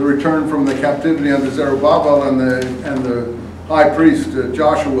the return from the captivity under Zerubbabel and the high priest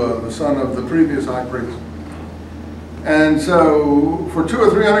Joshua, the son of the previous high priest. And so for 200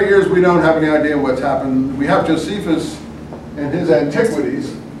 or 300 years we don't have any idea what's happened. We have Josephus in his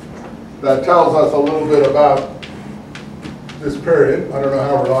Antiquities that tells us a little bit about this period. I don't know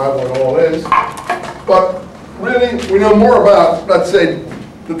how reliable it all is, but really we know more about, let's say,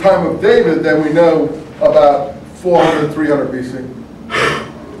 the time of David than we know about 400, 300 BC.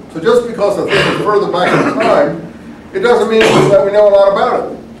 So just because the thing is further back in time, it doesn't mean that we know a lot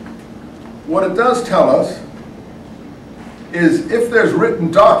about it. What it does tell us is if there's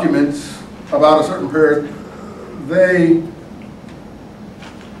written documents about a certain period, they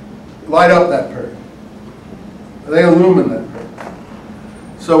light up that period. They illumine that period.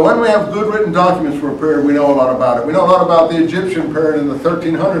 So when we have good written documents for a period, we know a lot about it. We know a lot about the Egyptian period in the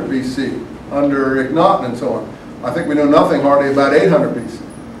 1300 BC under Akhenaten and so on. I think we know nothing hardly about 800 BC.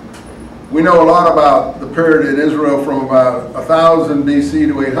 We know a lot about the period in Israel from about 1000 BC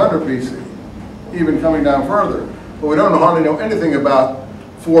to 800 BC, even coming down further. But we don't hardly know anything about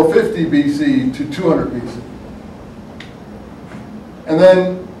 450 BC to 200 BC. And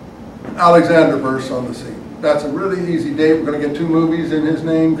then Alexander bursts on the scene. That's a really easy date. We're going to get 2 movies in his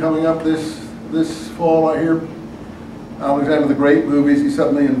name coming up this fall, I hear. Alexander the Great movies. He's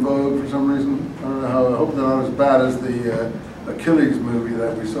suddenly in vogue for some reason. I don't know how. I hope they're not as bad as the Achilles movie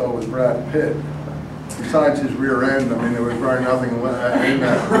that we saw with Brad Pitt. Besides his rear end, I mean, there was probably nothing in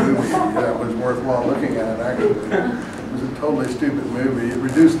that movie that was worthwhile looking at, actually. It was a totally stupid movie. It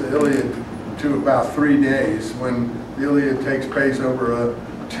reduced the Iliad to about 3 days when the Iliad takes place over a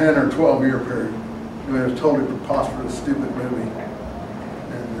 10 or 12-year period. I mean, it was a totally preposterous, stupid movie.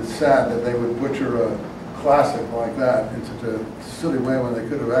 And it's sad that they would butcher a classic like that in such a silly way when they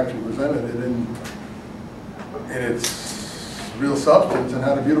could have actually presented it in its real substance and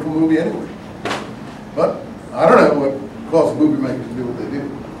had a beautiful movie anyway. But I don't know what causes movie makers to do what they do.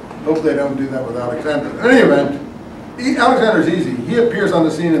 Hope they don't do that with Alexander. In any event, Alexander's easy. He appears on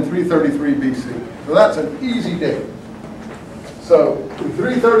the scene in 333 BC. So that's an easy date. So in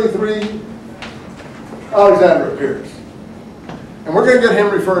 333, Alexander appears. And we're going to get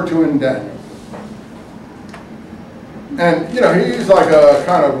him referred to in Daniel. And, you know, he's like a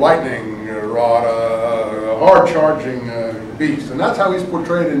kind of lightning rod, a hard-charging beast. And that's how he's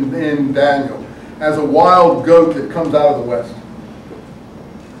portrayed in Daniel, as a wild goat that comes out of the west.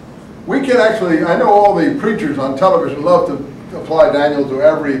 We can actually, I know all the preachers on television love to apply Daniel to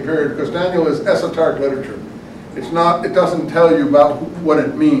every period because Daniel is esoteric literature. It's not, it doesn't tell you about what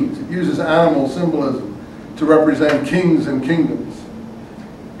it means. It uses animal symbolism to represent kings and kingdoms.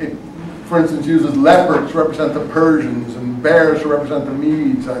 It, for instance, uses leopards to represent the Persians and bears to represent the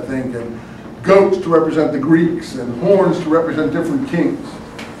Medes, I think, and goats to represent the Greeks and horns to represent different kings.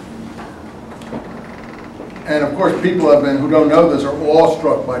 And of course, people have been, who don't know this, are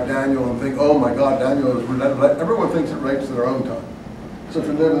awestruck by Daniel and think, oh my God, Daniel is, everyone thinks it relates to their own time. So if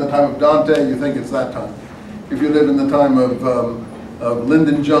you live in the time of Dante, you think it's that time. If you live in the time of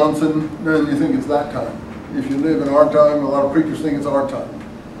Lyndon Johnson, then you think it's that time. If you live in our time, a lot of preachers think it's our time.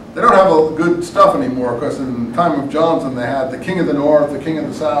 They don't have good stuff anymore, because in the time of Johnson they had the king of the north, the king of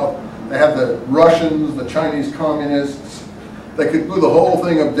the south, they had the Russians, the Chinese communists. They could do the whole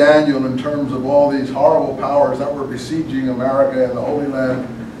thing of Daniel in terms of all these horrible powers that were besieging America and the Holy Land.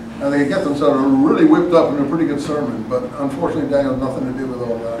 And they could get themselves really whipped up in a pretty good sermon, but unfortunately Daniel had nothing to do with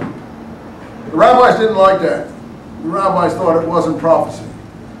all that. The rabbis didn't like that. The rabbis thought it wasn't prophecy.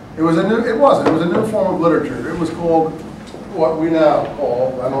 It was a new form of literature. It was called what we now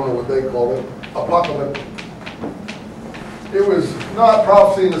call, I don't know what they called it, Apocrypha. It was not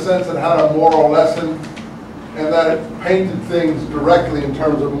prophecy in the sense that it had a moral lesson and that it painted things directly in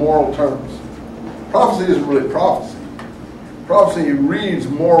terms of moral terms. Prophecy isn't really prophecy. Prophecy reads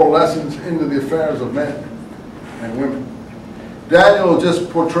moral lessons into the affairs of men and women. Daniel just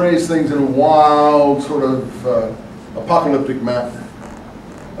portrays things in a wild, sort of apocalyptic manner.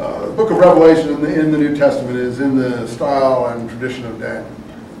 The book of Revelation in the New Testament is in the style and tradition of Daniel.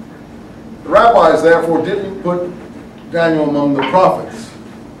 The rabbis, therefore, didn't put Daniel among the prophets.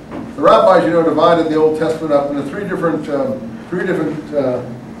 The rabbis, divided the Old Testament up into three different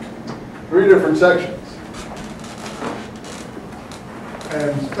sections.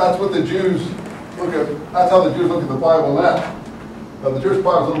 And that's what the Jews look at. That's how the Jews look at the Bible now. But the Jewish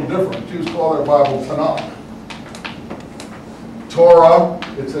Bible is a little different. Jews call their Bible Tanakh. Torah,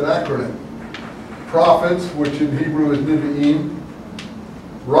 it's an acronym. Prophets, which in Hebrew is Nevi'im.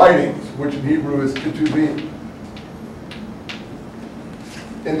 Writings, which in Hebrew is Ketuvim.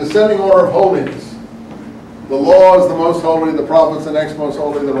 In descending order of holiness, the law is the most holy, the prophets the next most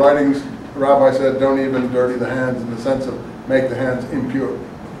holy, the writings, the rabbi said, don't even dirty the hands in the sense of make the hands impure.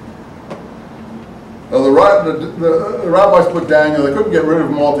 The rabbis put Daniel, they couldn't get rid of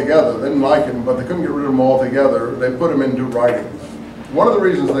him altogether. They didn't like him, but they couldn't get rid of him altogether. They put him into writings. One of the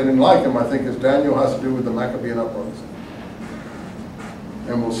reasons they didn't like him, I think, is Daniel has to do with the Maccabean uprising.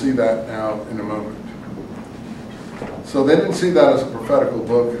 And we'll see that now in a moment. So they didn't see that as a prophetical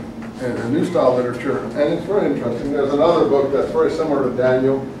book in a New Style literature. And it's very interesting. There's another book that's very similar to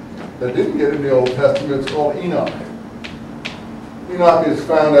Daniel that didn't get in the Old Testament. It's called Enoch. Enoch is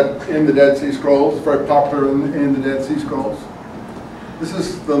found in the Dead Sea Scrolls. It's very popular in the Dead Sea Scrolls. This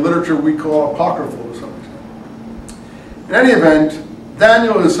is the literature we call apocryphal to some extent. In any event,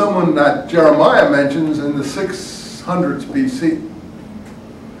 Daniel is someone that Jeremiah mentions in the 600s BC.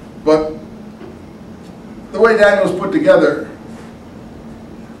 But the way Daniel is put together,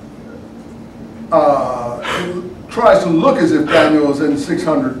 it tries to look as if Daniel is in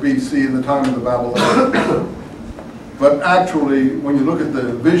 600 BC in the time of the Babylonians. But actually, when you look at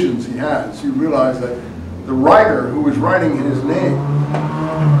the visions he has, you realize that the writer who was writing his name,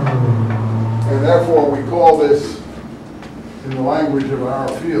 and therefore we call this, in the language of our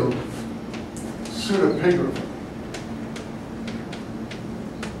field, pseudepigraphy.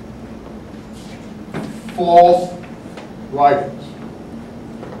 False writings.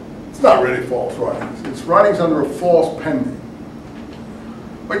 It's not really false writings. It's writings under a false pen name.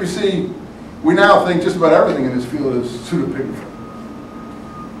 But you see, we now think just about everything in this field is pseudepigraphy.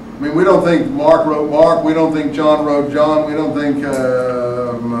 I mean, we don't think Mark wrote Mark, we don't think John wrote John, we don't think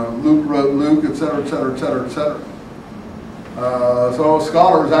Luke wrote Luke, etc., etc., etc., etc. So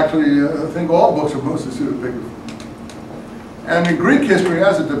scholars actually think all books are mostly pseudepigraphy. And in Greek history,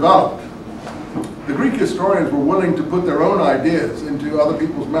 as it developed, the Greek historians were willing to put their own ideas into other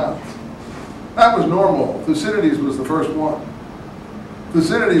people's mouths. That was normal. Thucydides was the first one.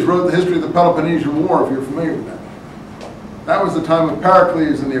 Thucydides wrote the history of the Peloponnesian War, if you're familiar with that. That was the time of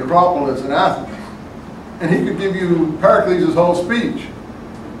Pericles and the Acropolis in Athens. And he could give you Pericles' whole speech.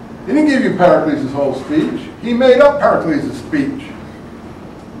 He didn't give you Pericles' whole speech. He made up Pericles' speech.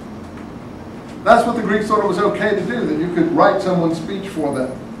 That's what the Greeks thought it was okay to do, that you could write someone's speech for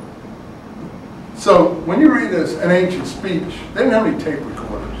them. So when you read an ancient speech, they didn't have any tape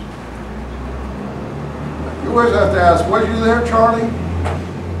recorders. You always have to ask, was you there, Charlie?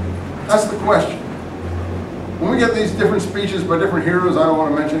 That's the question. When we get these different speeches by different heroes, I don't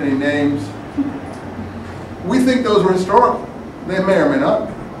want to mention any names, we think those were historical. They may or may not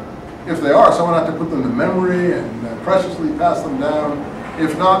be. If they are, someone had to put them to memory and preciously pass them down.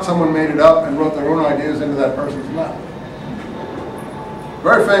 If not, someone made it up and wrote their own ideas into that person's mouth. A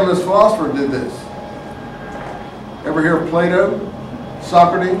very famous philosopher did this. Ever hear of Plato?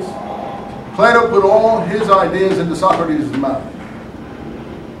 Socrates? Plato put all his ideas into Socrates' mouth.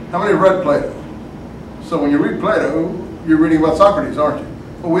 How many have read Plato? So when you read Plato, you're reading about Socrates, aren't you?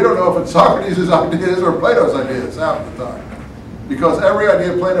 But we don't know if it's Socrates' ideas or Plato's ideas half the time. Because every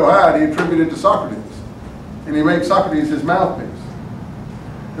idea Plato had, he attributed to Socrates. And he made Socrates his mouthpiece.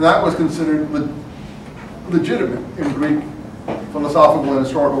 And that was considered legitimate in Greek philosophical and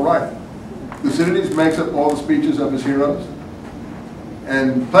historical writing. Thucydides makes up all the speeches of his heroes,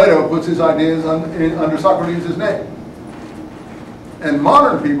 and Plato puts his ideas under Socrates' name. And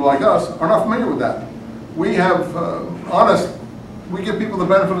modern people like us are not familiar with that. We have we give people the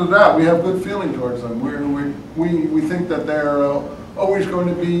benefit of the doubt. We have good feeling towards them. We think that they're always going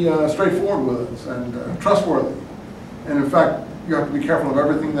to be straightforward with us and trustworthy. And in fact, you have to be careful of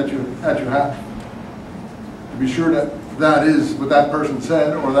everything that you have, to be sure that that is what that person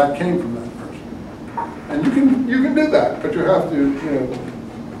said or that came from that person. And you can do that, but you have to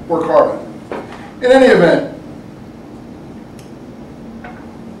work hard at it. In any event,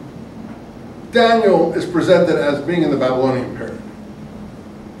 Daniel is presented as being in the Babylonian period.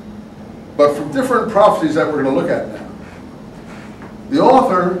 But from different prophecies that we're going to look at now, the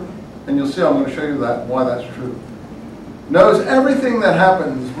author, and you'll see I'm going to show you that, why that's true, knows everything that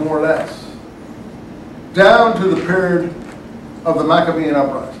happens, more or less, down to the period of the Maccabean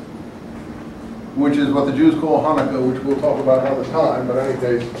uprising, which is what the Jews call Hanukkah, which we'll talk about another time, but in any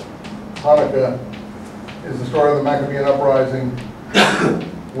case, Hanukkah is the story of the Maccabean uprising,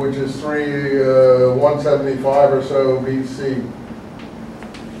 which is 175 or so BC.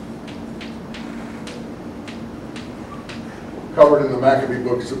 Covered in the Maccabee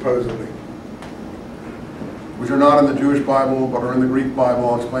books, supposedly, which are not in the Jewish Bible, but are in the Greek Bible.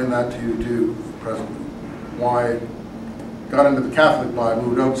 I'll explain that to you too, presently. Why it got into the Catholic Bible,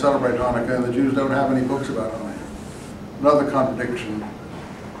 who don't celebrate Hanukkah, and the Jews don't have any books about Hanukkah. Another contradiction,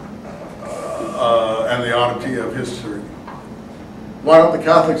 and the oddity of history. Why don't the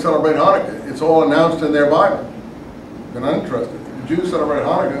Catholics celebrate Hanukkah? It's all announced in their Bible. They're not interested. The Jews celebrate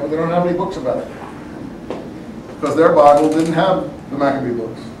Hanukkah, but they don't have any books about it, because their Bible didn't have the Maccabee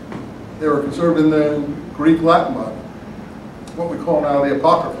books. They were conserved in the Greek Latin Bible, what we call now the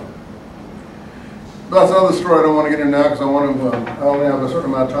Apocrypha. But that's another story I don't want to get into now, because I only have a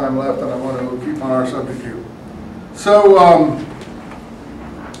certain amount of time left, and I want to keep on our subject here. So,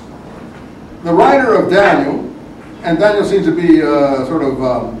 the writer of Daniel, and Daniel seems to be sort of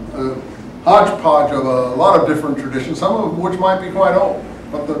a hodgepodge of a lot of different traditions, some of which might be quite old,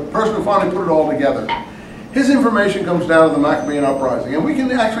 but the person who finally put it all together, his information comes down to the Maccabean uprising, and we can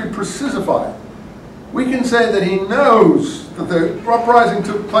actually precisify it. We can say that he knows that the uprising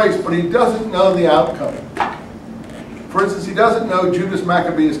took place, but he doesn't know the outcome. For instance, he doesn't know Judas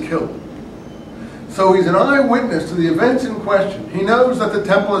Maccabee is killed. So he's an eyewitness to the events in question. He knows that the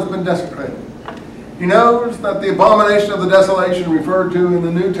temple has been desecrated. He knows that the abomination of the desolation referred to in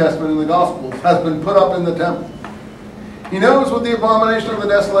the New Testament in the Gospels has been put up in the temple. He knows what the abomination of the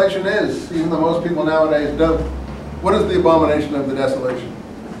desolation is, even though most people nowadays don't. What is the abomination of the desolation?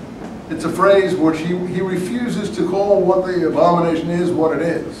 It's a phrase which he refuses to call what the abomination is what it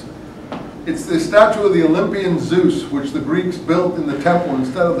is. It's the statue of the Olympian Zeus, which the Greeks built in the temple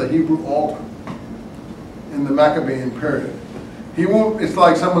instead of the Hebrew altar in the Maccabean period. He won't, it's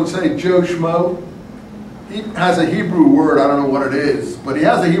like someone say Joe Schmo. He has a Hebrew word, I don't know what it is, but he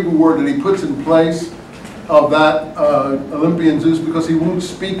has a Hebrew word that he puts in place of that Olympian Zeus because he won't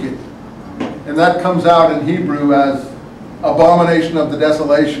speak it. And that comes out in Hebrew as abomination of the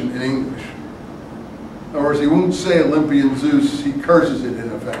desolation in English. In other words, he won't say Olympian Zeus, he curses it in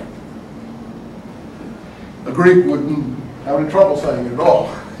effect. A Greek wouldn't have any trouble saying it at all.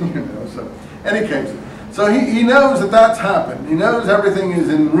 So, in any case, so he knows that that's happened. He knows everything is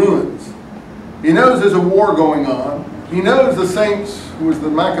in ruins. He knows there's a war going on. He knows the saints, who is the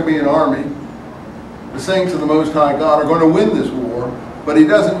Maccabean army, the saints of the Most High God, are going to win this war, but he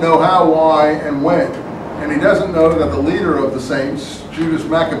doesn't know how, why, and when. And he doesn't know that the leader of the saints, Judas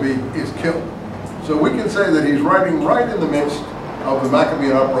Maccabee, is killed. So we can say that he's writing right in the midst of the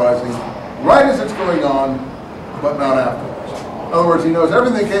Maccabean uprising, right as it's going on, but not afterwards. In other words, he knows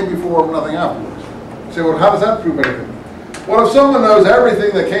everything that came before, but nothing afterwards. You say, well, how does that prove anything? Well, if someone knows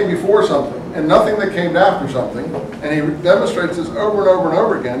everything that came before something, and nothing that came after something, and he demonstrates this over and over and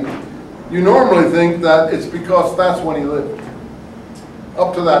over again, you normally think that it's because that's when he lived.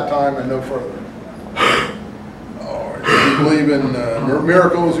 Up to that time and no further. Or if you believe in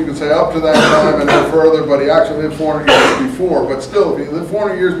miracles, you can say up to that time and no further, but he actually lived 400 years before. But still, if he lived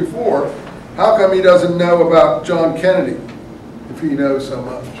 400 years before, how come he doesn't know about John Kennedy, if he knows so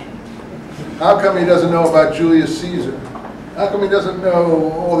much? How come he doesn't know about Julius Caesar? How come he doesn't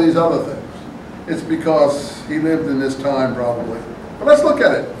know all these other things? It's because he lived in this time, probably. But let's look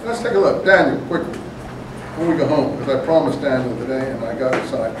at it. Let's take a look. Daniel, quickly, before we go home, because I promised Daniel today, and I got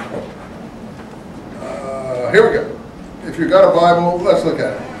aside. Here we go. If you've got a Bible, let's look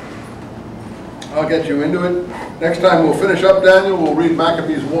at it. I'll get you into it. Next time we'll finish up Daniel, we'll read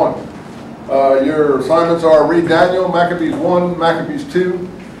Maccabees 1. Your assignments are read Daniel, Maccabees 1, Maccabees 2.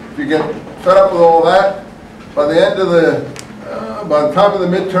 If you get fed up with all that, by the end of by the time of the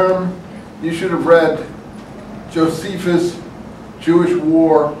midterm, you should have read Josephus' Jewish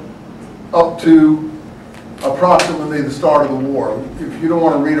War up to approximately the start of the war. If you don't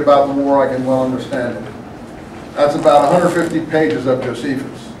want to read about the war, I can well understand it. That's about 150 pages of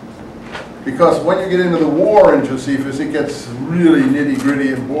Josephus. Because when you get into the war in Josephus, it gets really nitty-gritty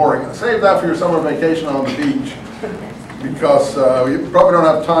and boring. Save that for your summer vacation on the beach, because you probably don't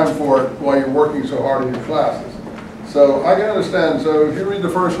have time for it while you're working so hard in your classes. So I can understand. So if you read the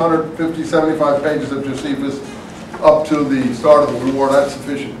first 150, 75 pages of Josephus up to the start of the war, that's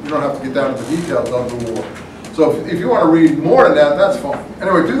sufficient. You don't have to get down to the details of the war. So if you want to read more than that, that's fine.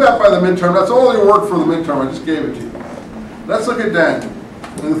 Anyway, do that by the midterm. That's all your work for the midterm. I just gave it to you. Let's look at Daniel.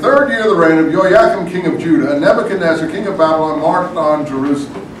 In the 3rd year of the reign of Joachim, king of Judah, and Nebuchadnezzar, king of Babylon, marched on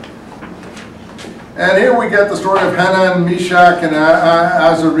Jerusalem. And here we get the story of Hanan, Meshach, and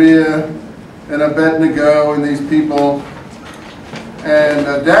Azariah, and Abednego, and these people.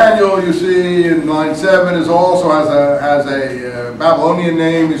 And Daniel, you see in line 7, is also has a Babylonian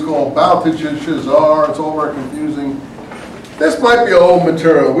name. He's called Belteshazzar. It's all very confusing. This might be old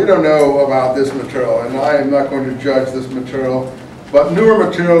material. We don't know about this material, and I am not going to judge this material. But newer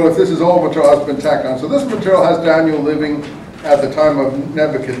material, if this is old material, has been tacked on. So this material has Daniel living at the time of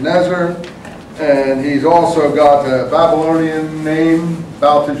Nebuchadnezzar, and he's also got a Babylonian name,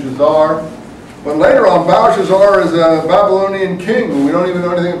 Belteshazzar. But later on, Belshazzar is a Babylonian king, and we don't even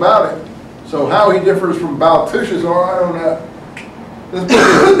know anything about it. So how he differs from Belteshazzar, I don't know. This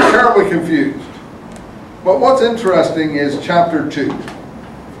book is terribly confused. But what's interesting is chapter 2.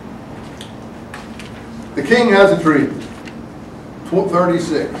 The king has a dream.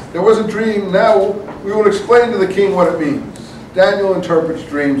 36. There was a dream. Now we will explain to the king what it means. Daniel interprets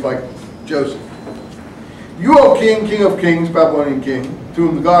dreams like Joseph. You, O king, king of kings, Babylonian king, to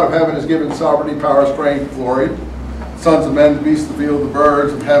whom the God of heaven has given sovereignty, power, strength, glory, sons of men, the beasts of the field, the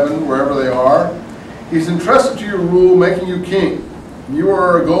birds of heaven, wherever they are. He's entrusted to your rule, making you king. You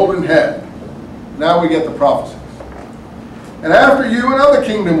are a golden head. Now we get the prophecies. And after you, another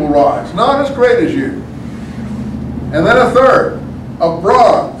kingdom will rise, not as great as you. And then a third, of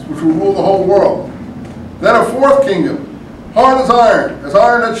bronze, which will rule the whole world. Then a 4th kingdom, hard as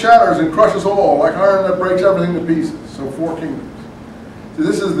iron that shatters and crushes all, like iron that breaks everything to pieces. So 4 kingdoms. So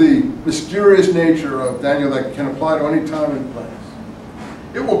this is the mysterious nature of Daniel that can apply to any time and place.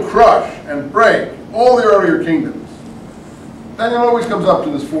 It will crush and break all the earlier kingdoms. Daniel always comes up to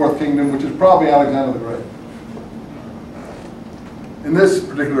this 4th kingdom, which is probably Alexander the Great. In this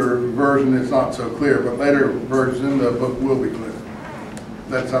particular version, it's not so clear, but later versions in the book will be clear.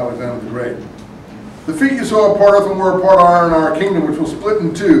 That's Alexander the Great. The feet you saw, part earthenware, part iron, are a kingdom which will split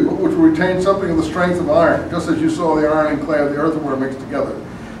in 2, but which will retain something of the strength of iron, just as you saw the iron and clay of the earthenware mixed together.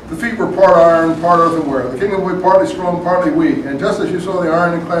 The feet were part iron, part earthenware. The kingdom will be partly strong, partly weak. And just as you saw the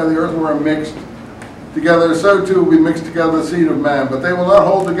iron and clay of the earthenware mixed together, so too will be mixed together the seed of man. But they will not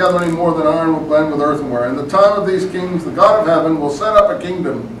hold together any more than iron will blend with earthenware. In the time of these kings, the God of heaven will set up a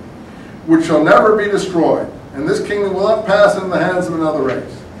kingdom which shall never be destroyed. And this kingdom will not pass into the hands of another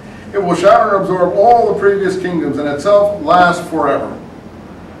race. It will shatter and absorb all the previous kingdoms, and itself last forever.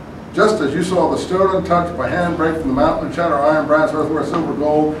 Just as you saw the stone untouched by hand break from the mountain and shatter iron, brass, earthenware, silver,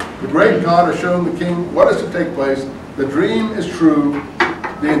 gold, the great God has shown the king what is to take place. The dream is true,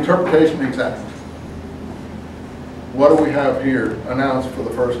 the interpretation exact. What do we have here announced for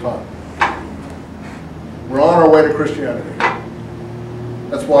the first time? We're on our way to Christianity.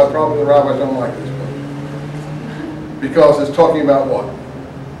 That's why probably the rabbis don't like this book. Because it's talking about what?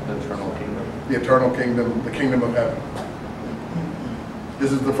 The eternal kingdom. The eternal kingdom, the kingdom of heaven.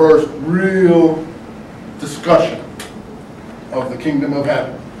 This is the first real discussion of the kingdom of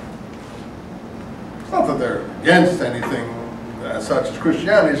heaven. It's not that they're against anything as such as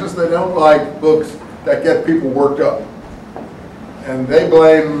Christianity, it's just they don't like books that get people worked up. And they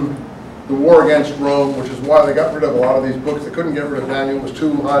blame the war against Rome, which is why they got rid of a lot of these books. They couldn't get rid of Daniel, it was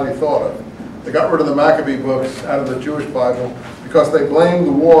too highly thought of. They got rid of the Maccabee books out of the Jewish Bible because they blamed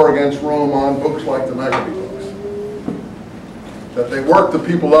the war against Rome on books like the Maccabee books. That they worked the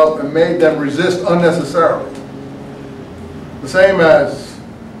people up and made them resist unnecessarily. The same as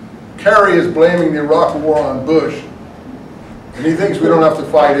Kerry is blaming the Iraq war on Bush, and he thinks we don't have to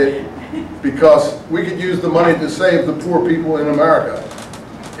fight it because we could use the money to save the poor people in America,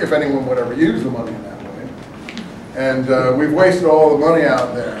 if anyone would ever use the money in that way. And we've wasted all the money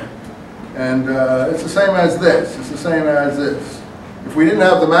out there. And it's the same as this. It's the same as this. If we didn't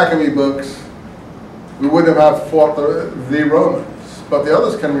have the Maccabee books, we wouldn't have fought the Romans. But the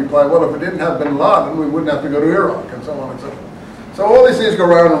others can reply, well, if we didn't have bin Laden, we wouldn't have to go to Iraq, and so on and so forth. So all these things go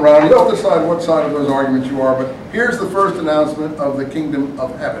round and round. You have to decide what side of those arguments you are, but here's the first announcement of the kingdom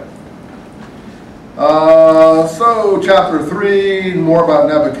of heaven. So chapter 3, more about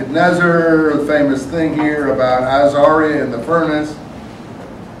Nebuchadnezzar, the famous thing here about Azariah in the furnace.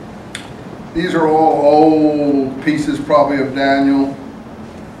 These are all old pieces probably of Daniel.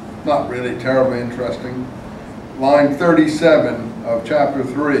 Not really terribly interesting. Line 37 of chapter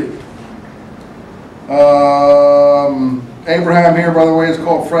 3. Abraham here, by the way, is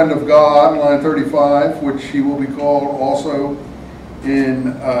called friend of God, line 35, which he will be called also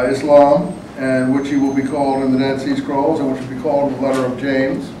in Islam, and which he will be called in the Dead Sea Scrolls, and which will be called in the letter of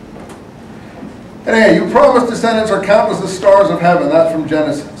James. And hey, you promised descendants are countless as stars of heaven. That's from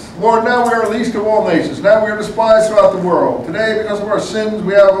Genesis. Lord, now we are least of all nations. Now we are despised throughout the world. Today, because of our sins,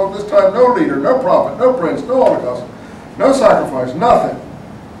 we have at this time no leader, no prophet, no prince, no holocaust, no sacrifice, nothing.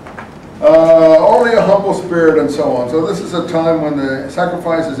 Only a humble spirit and so on. So this is a time when the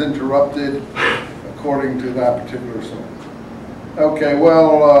sacrifice is interrupted according to that particular song. Okay,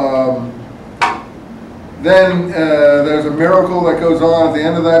 well, then there's a miracle that goes on at the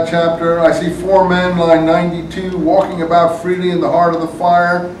end of that chapter. I see 4 men, line 92, walking about freely in the heart of the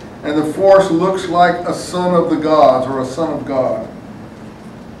fire, and the force looks like a son of the gods, or a son of God.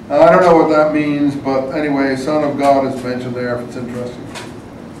 I don't know what that means, but anyway, son of God is mentioned there if it's interesting.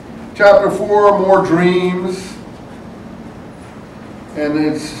 Chapter 4, more dreams, and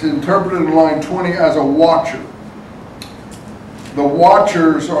it's interpreted in line 20 as a watcher. The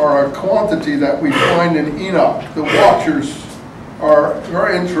watchers are a quantity that we find in Enoch. The watchers are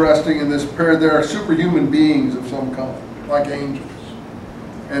very interesting in this period. They are superhuman beings of some kind, like angels.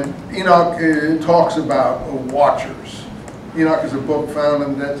 And Enoch talks about watchers. Enoch is a book found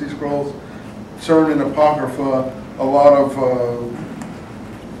in the Dead Sea Scrolls, CERN in Apocrypha, a lot of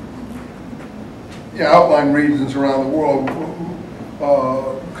outline regions around the world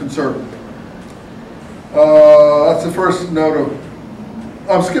conservative. That's the first note of,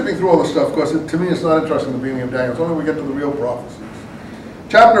 I'm skipping through all this stuff because to me it's not interesting in the beginning of Daniel. It's only when we get to the real prophecies.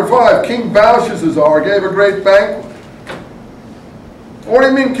 Chapter 5, King Belshazzar gave a great banquet. What do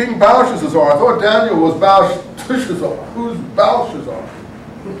you mean King Belshazzar? I thought Daniel was Belshazzar. Who's Belshazzar?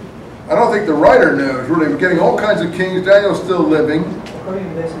 I don't think the writer knows, really. We're getting all kinds of kings. Daniel's still living. According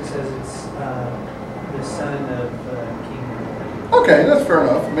to this, it says it's the son of King. Okay, that's fair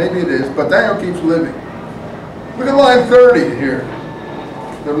enough. Maybe it is, but Daniel keeps living. Look at line 30 here.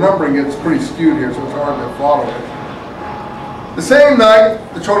 The numbering gets pretty skewed here, so it's hard to follow it. The same night,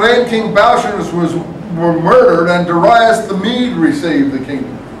 the Chaldean king Belshazzar were murdered, and Darius the Mede received the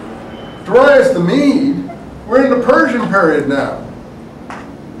kingdom. Darius the Mede? We're in the Persian period now.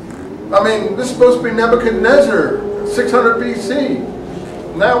 I mean, this is supposed to be Nebuchadnezzar, 600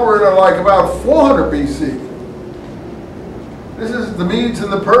 BC. Now we're in like about 400 BC. This is the Medes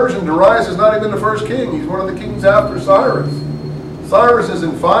and the Persian. Darius is not even the first king. He's one of the kings after Cyrus. Cyrus is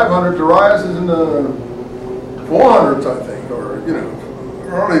in 500. Darius is in the 400s, I think, or,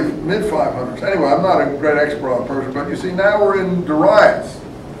 early mid-500s. Anyway, I'm not a great expert on Persia, but you see, now we're in Darius.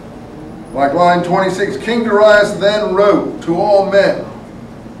 Like line 26, King Darius then wrote to all men,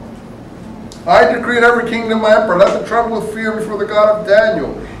 I decree in every kingdom my emperor, let them tremble with fear before the God of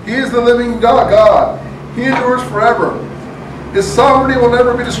Daniel. He is the living God. He endures forever. His sovereignty will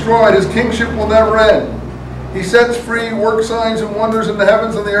never be destroyed. His kingship will never end. He sets free, works signs and wonders in the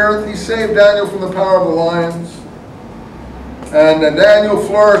heavens and the earth. He saved Daniel from the power of the lions. And Daniel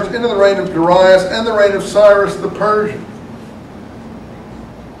flourished into the reign of Darius and the reign of Cyrus the Persian.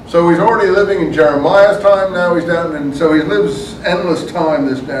 So he's already living in Jeremiah's time. Now he's down, and so he lives endless time,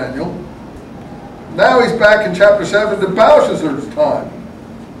 this Daniel. Now he's back in chapter 7 to Belshazzar's time.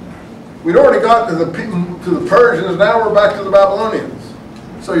 We'd already gotten to the Persians. Now we're back to the Babylonians.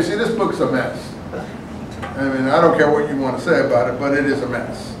 So you see, this book's a mess. I mean, I don't care what you want to say about it, but it is a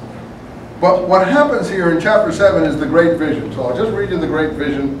mess. But what happens here in chapter 7 is the great vision. So I'll just read you the great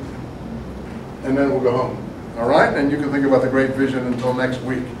vision, and then we'll go home. All right? And you can think about the great vision until next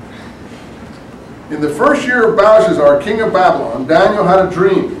week. In the first year of Belshazzar, king of Babylon, Daniel had a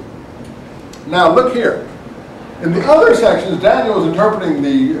dream. Now look here. In the other sections, Daniel is interpreting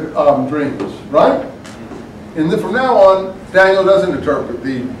the dreams, right? From now on, Daniel doesn't interpret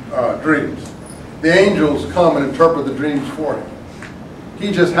the dreams. The angels come and interpret the dreams for him.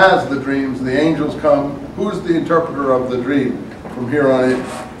 He just has the dreams. The angels come. Who's the interpreter of the dream from here on in?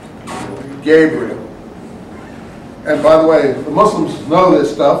 Gabriel. And by the way, the Muslims know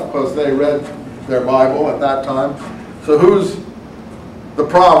this stuff because they read their Bible at that time. So who's the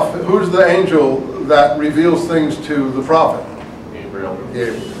prophet? Who's the angel that reveals things to the prophet? Gabriel.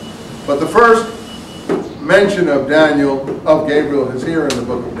 Gabriel. But the first mention of Gabriel is here in the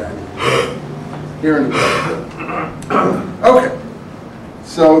book of Daniel. Here in the book. Okay.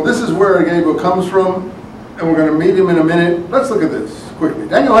 So this is where Gabriel comes from, and we're going to meet him in a minute. Let's look at this quickly.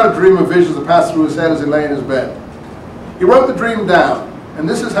 Daniel had a dream of visions that passed through his head as he lay in his bed. He wrote the dream down, and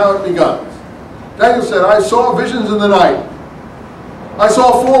this is how it begins. Daniel said, I saw visions in the night. I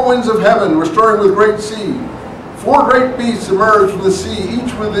saw 4 winds of heaven restoring with great sea. 4 great beasts emerged from the sea,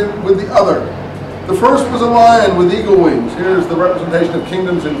 each with the other. The first was a lion with eagle wings. Here's the representation of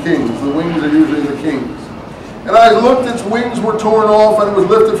kingdoms and kings. The wings are usually the kings. And I looked, its wings were torn off, and it was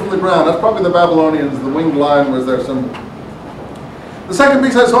lifted from the ground. That's probably the Babylonians. The winged lion was their symbol. The second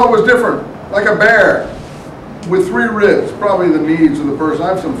beast I saw was different, like a bear, with 3 ribs, probably the Medes of the Persians. I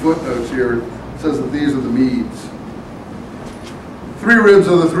have some footnotes here. It says that these are the Medes. 3 ribs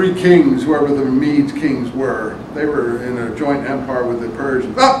of the 3 kings, whoever the Medes kings were. They were in a joint empire with the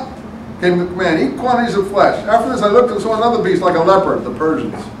Persians. Up came the command, eat quantities of flesh. After this I looked and saw another beast like a leopard, the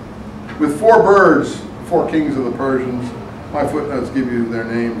Persians, with 4 birds, 4 kings of the Persians. My footnotes give you their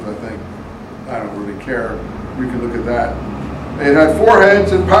names, I think. I don't really care. We can look at that. It had 4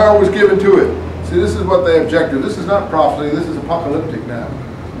 heads, and power was given to it. See, this is what they object to. This is not prophecy, this is apocalyptic now.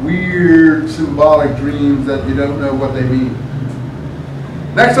 Weird symbolic dreams that you don't know what they mean.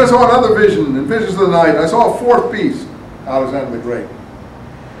 Next I saw another vision, in visions of the night. I saw a 4th beast, Alexander the Great.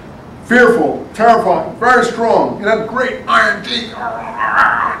 Fearful, terrifying, very strong. It had great iron teeth.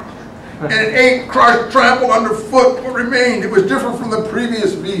 And it ate, crushed, trampled underfoot what remained. It was different from the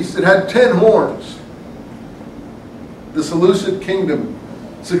previous beast. It had 10 horns. The Seleucid kingdom,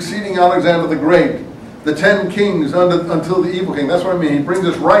 succeeding Alexander the Great. The 10 kings until the evil king. That's what I mean. He brings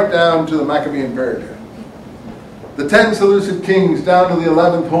us right down to the Maccabean period here. The 10 Seleucid kings down to the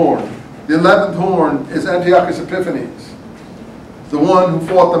 11th horn. The 11th horn is Antiochus Epiphanes, the one who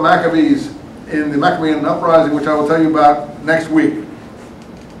fought the Maccabees in the Maccabean uprising, which I will tell you about next week.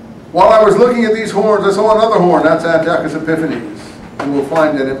 While I was looking at these horns, I saw another horn. That's Antiochus Epiphanes. And we'll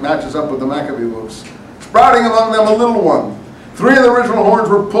find that it matches up with the Maccabee books. Sprouting among them a little one. 3 of the original horns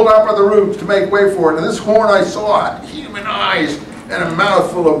were pulled out by the roots to make way for it. And this horn I saw had human eyes and a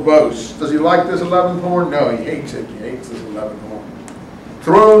mouth full of boasts. Does he like this 11th horn? No, he hates it. He hates this 11th horn.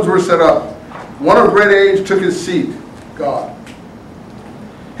 Thrones were set up. One of great age took his seat, God.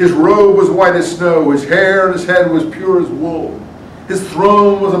 His robe was white as snow. His hair and his head was pure as wool. His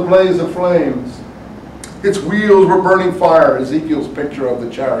throne was a blaze of flames. Its wheels were burning fire, Ezekiel's picture of the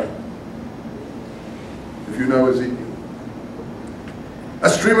chariot. If you know Ezekiel. A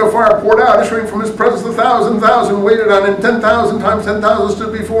stream of fire poured out, issuing from his presence 1,000,000 waited on him. 10,000 times 10,000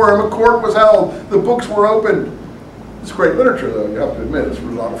 stood before him. A court was held. The books were opened. It's great literature, though, you have to admit. It's a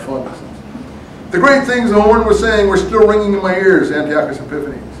lot of fun. The great things the horn was saying were still ringing in my ears, Antiochus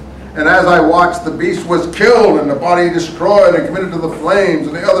Epiphanes. And as I watched, the beast was killed and the body destroyed and committed to the flames,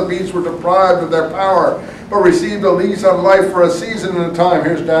 and the other beasts were deprived of their power, but received a lease on life for a season and a time.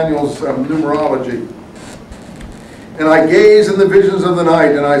 Here's Daniel's numerology. And I gazed in the visions of the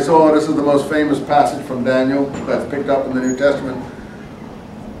night, and I saw, this is the most famous passage from Daniel that's picked up in the New Testament,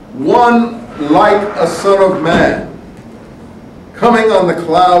 one like a son of man, coming on the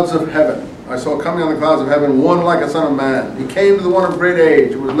clouds of heaven. I saw coming on the clouds of heaven one like a son of man. He came to the one of great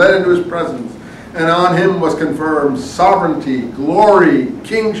age, who was led into his presence, and on him was confirmed sovereignty, glory,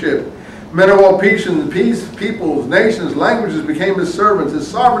 kingship. Men of all peoples, nations, languages became his servants. His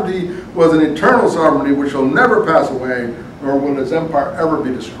sovereignty was an eternal sovereignty which shall never pass away, nor will his empire ever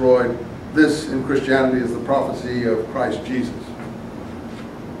be destroyed. This, in Christianity, is the prophecy of Christ Jesus.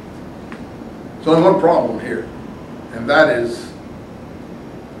 So there's one problem here, and that is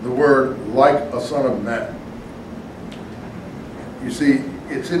the word like a son of man. You see,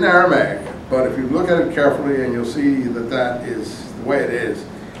 it's in Aramaic, but if you look at it carefully, and you'll see that that is the way it is.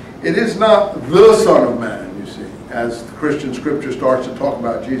 It is not the Son of Man, you see, as the Christian scripture starts to talk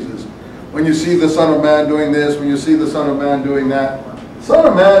about Jesus. When you see the Son of Man doing this, when you see the Son of Man doing that. Son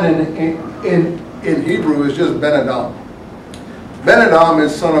of Man in Hebrew is just Ben Adam. Ben Adam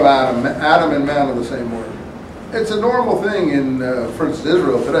is son of Adam. Adam and man are the same word. It's a normal thing in, for instance,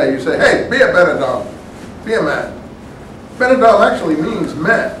 Israel today. You say, hey, be a Ben Adam. Be a man. Ben Adam actually means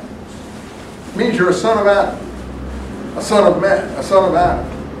man. It means you're a son of Adam. A son of man. A son of Adam.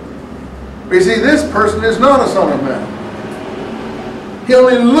 But you see, this person is not a son of man. He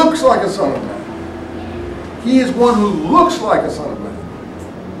only looks like a son of man. He is one who looks like a son of man.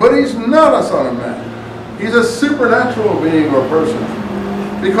 But he's not a son of man. He's a supernatural being or person.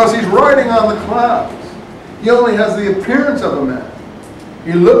 Because he's riding on the clouds. He only has the appearance of a man.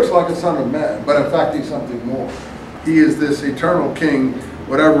 He looks like a son of man, but in fact he's something more. He is this eternal king,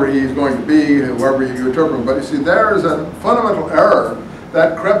 whatever he's going to be, whoever you interpret him. But you see, there is a fundamental error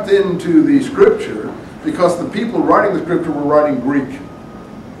that crept into the scripture because the people writing the scripture were writing Greek.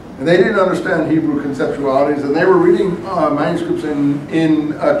 And they didn't understand Hebrew conceptualities, and they were reading manuscripts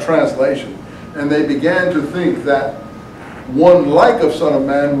in translation. And they began to think that one like of Son of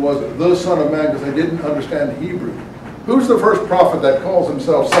Man was the Son of Man because they didn't understand Hebrew. Who's the first prophet that calls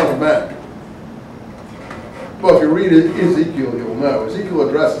himself Son of Man? Well, if you read Ezekiel, you'll know. Ezekiel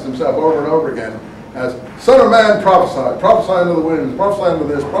addresses himself over and over again as Son of Man, prophesy. Prophesy unto the winds, prophesy unto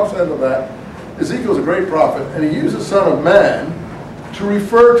this, prophesy unto that. Ezekiel's a great prophet, and he uses Son of Man to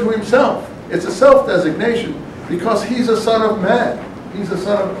refer to himself. It's a self-designation because he's a son of man. He's a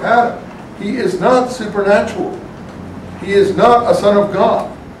son of Adam. He is not supernatural. He is not a son of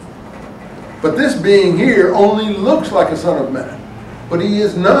God. But this being here only looks like a son of man. But he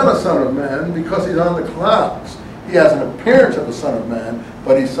is not a son of man because he's on the clouds. He has an appearance of a son of man,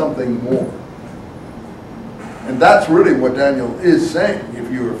 but he's something more. And that's really what Daniel is saying, if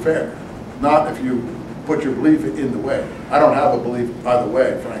you are fair. Not if you put your belief in the way. I don't have a belief either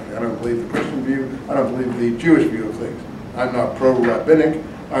way, frankly. I don't believe the Christian view. I don't believe the Jewish view of things. I'm not pro-rabbinic.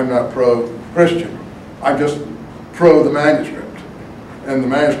 I'm not pro-Christian. I'm just pro the manuscript. And the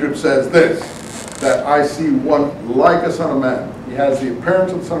manuscript says this, that I see one like a son of man. He has the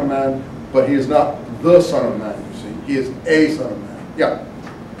appearance of the son of man, but he is not the son of man, you see. He is a son of man. Yeah?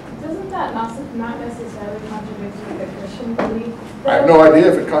 Doesn't that not necessarily contradict with the Christian belief? I have no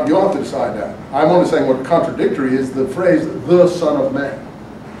idea if it, you'll have to decide that. I'm only saying what contradictory is the phrase, the Son of Man.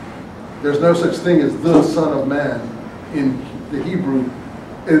 There's no such thing as the Son of Man in the Hebrew,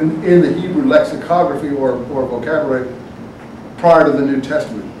 in the Hebrew lexicography or vocabulary prior to the New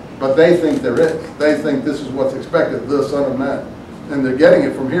Testament. But they think there is. They think this is what's expected, the Son of Man. And they're getting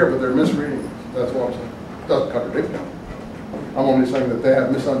it from here, but they're misreading it. That's what I'm saying. It doesn't contradict them. I'm only saying that they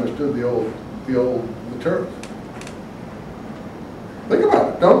have misunderstood the old materials. Think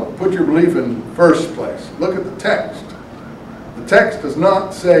about it. Don't put your belief in first place. Look at the text. The text does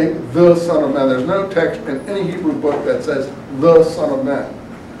not say the Son of Man. There's no text in any Hebrew book that says the Son of Man.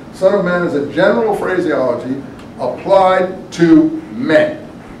 Son of Man is a general phraseology applied to men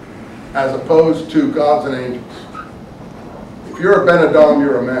as opposed to gods and angels. If you're a Ben Adam,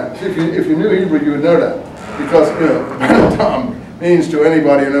 you're a man. See, if you knew Hebrew, you would know that. Because, Ben Adam means to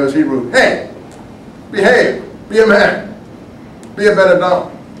anybody who knows Hebrew, hey, behave, be a man. Be a Ben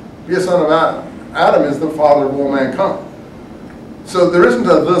Adam. Be a son of Adam. Adam is the father of all mankind. So there isn't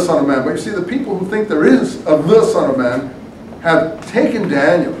a the Son of Man. But you see, the people who think there is a the Son of Man have taken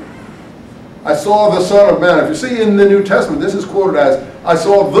Daniel. I saw the Son of Man. If you see in the New Testament, this is quoted as, I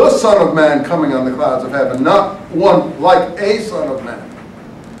saw the Son of Man coming on the clouds of heaven, not one like a Son of Man.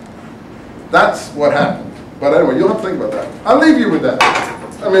 That's what happened. But anyway, you'll have to think about that. I'll leave you with that.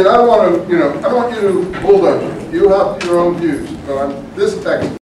 I mean, I don't want to, I don't want you to bulldoze it. You have your own views. But this text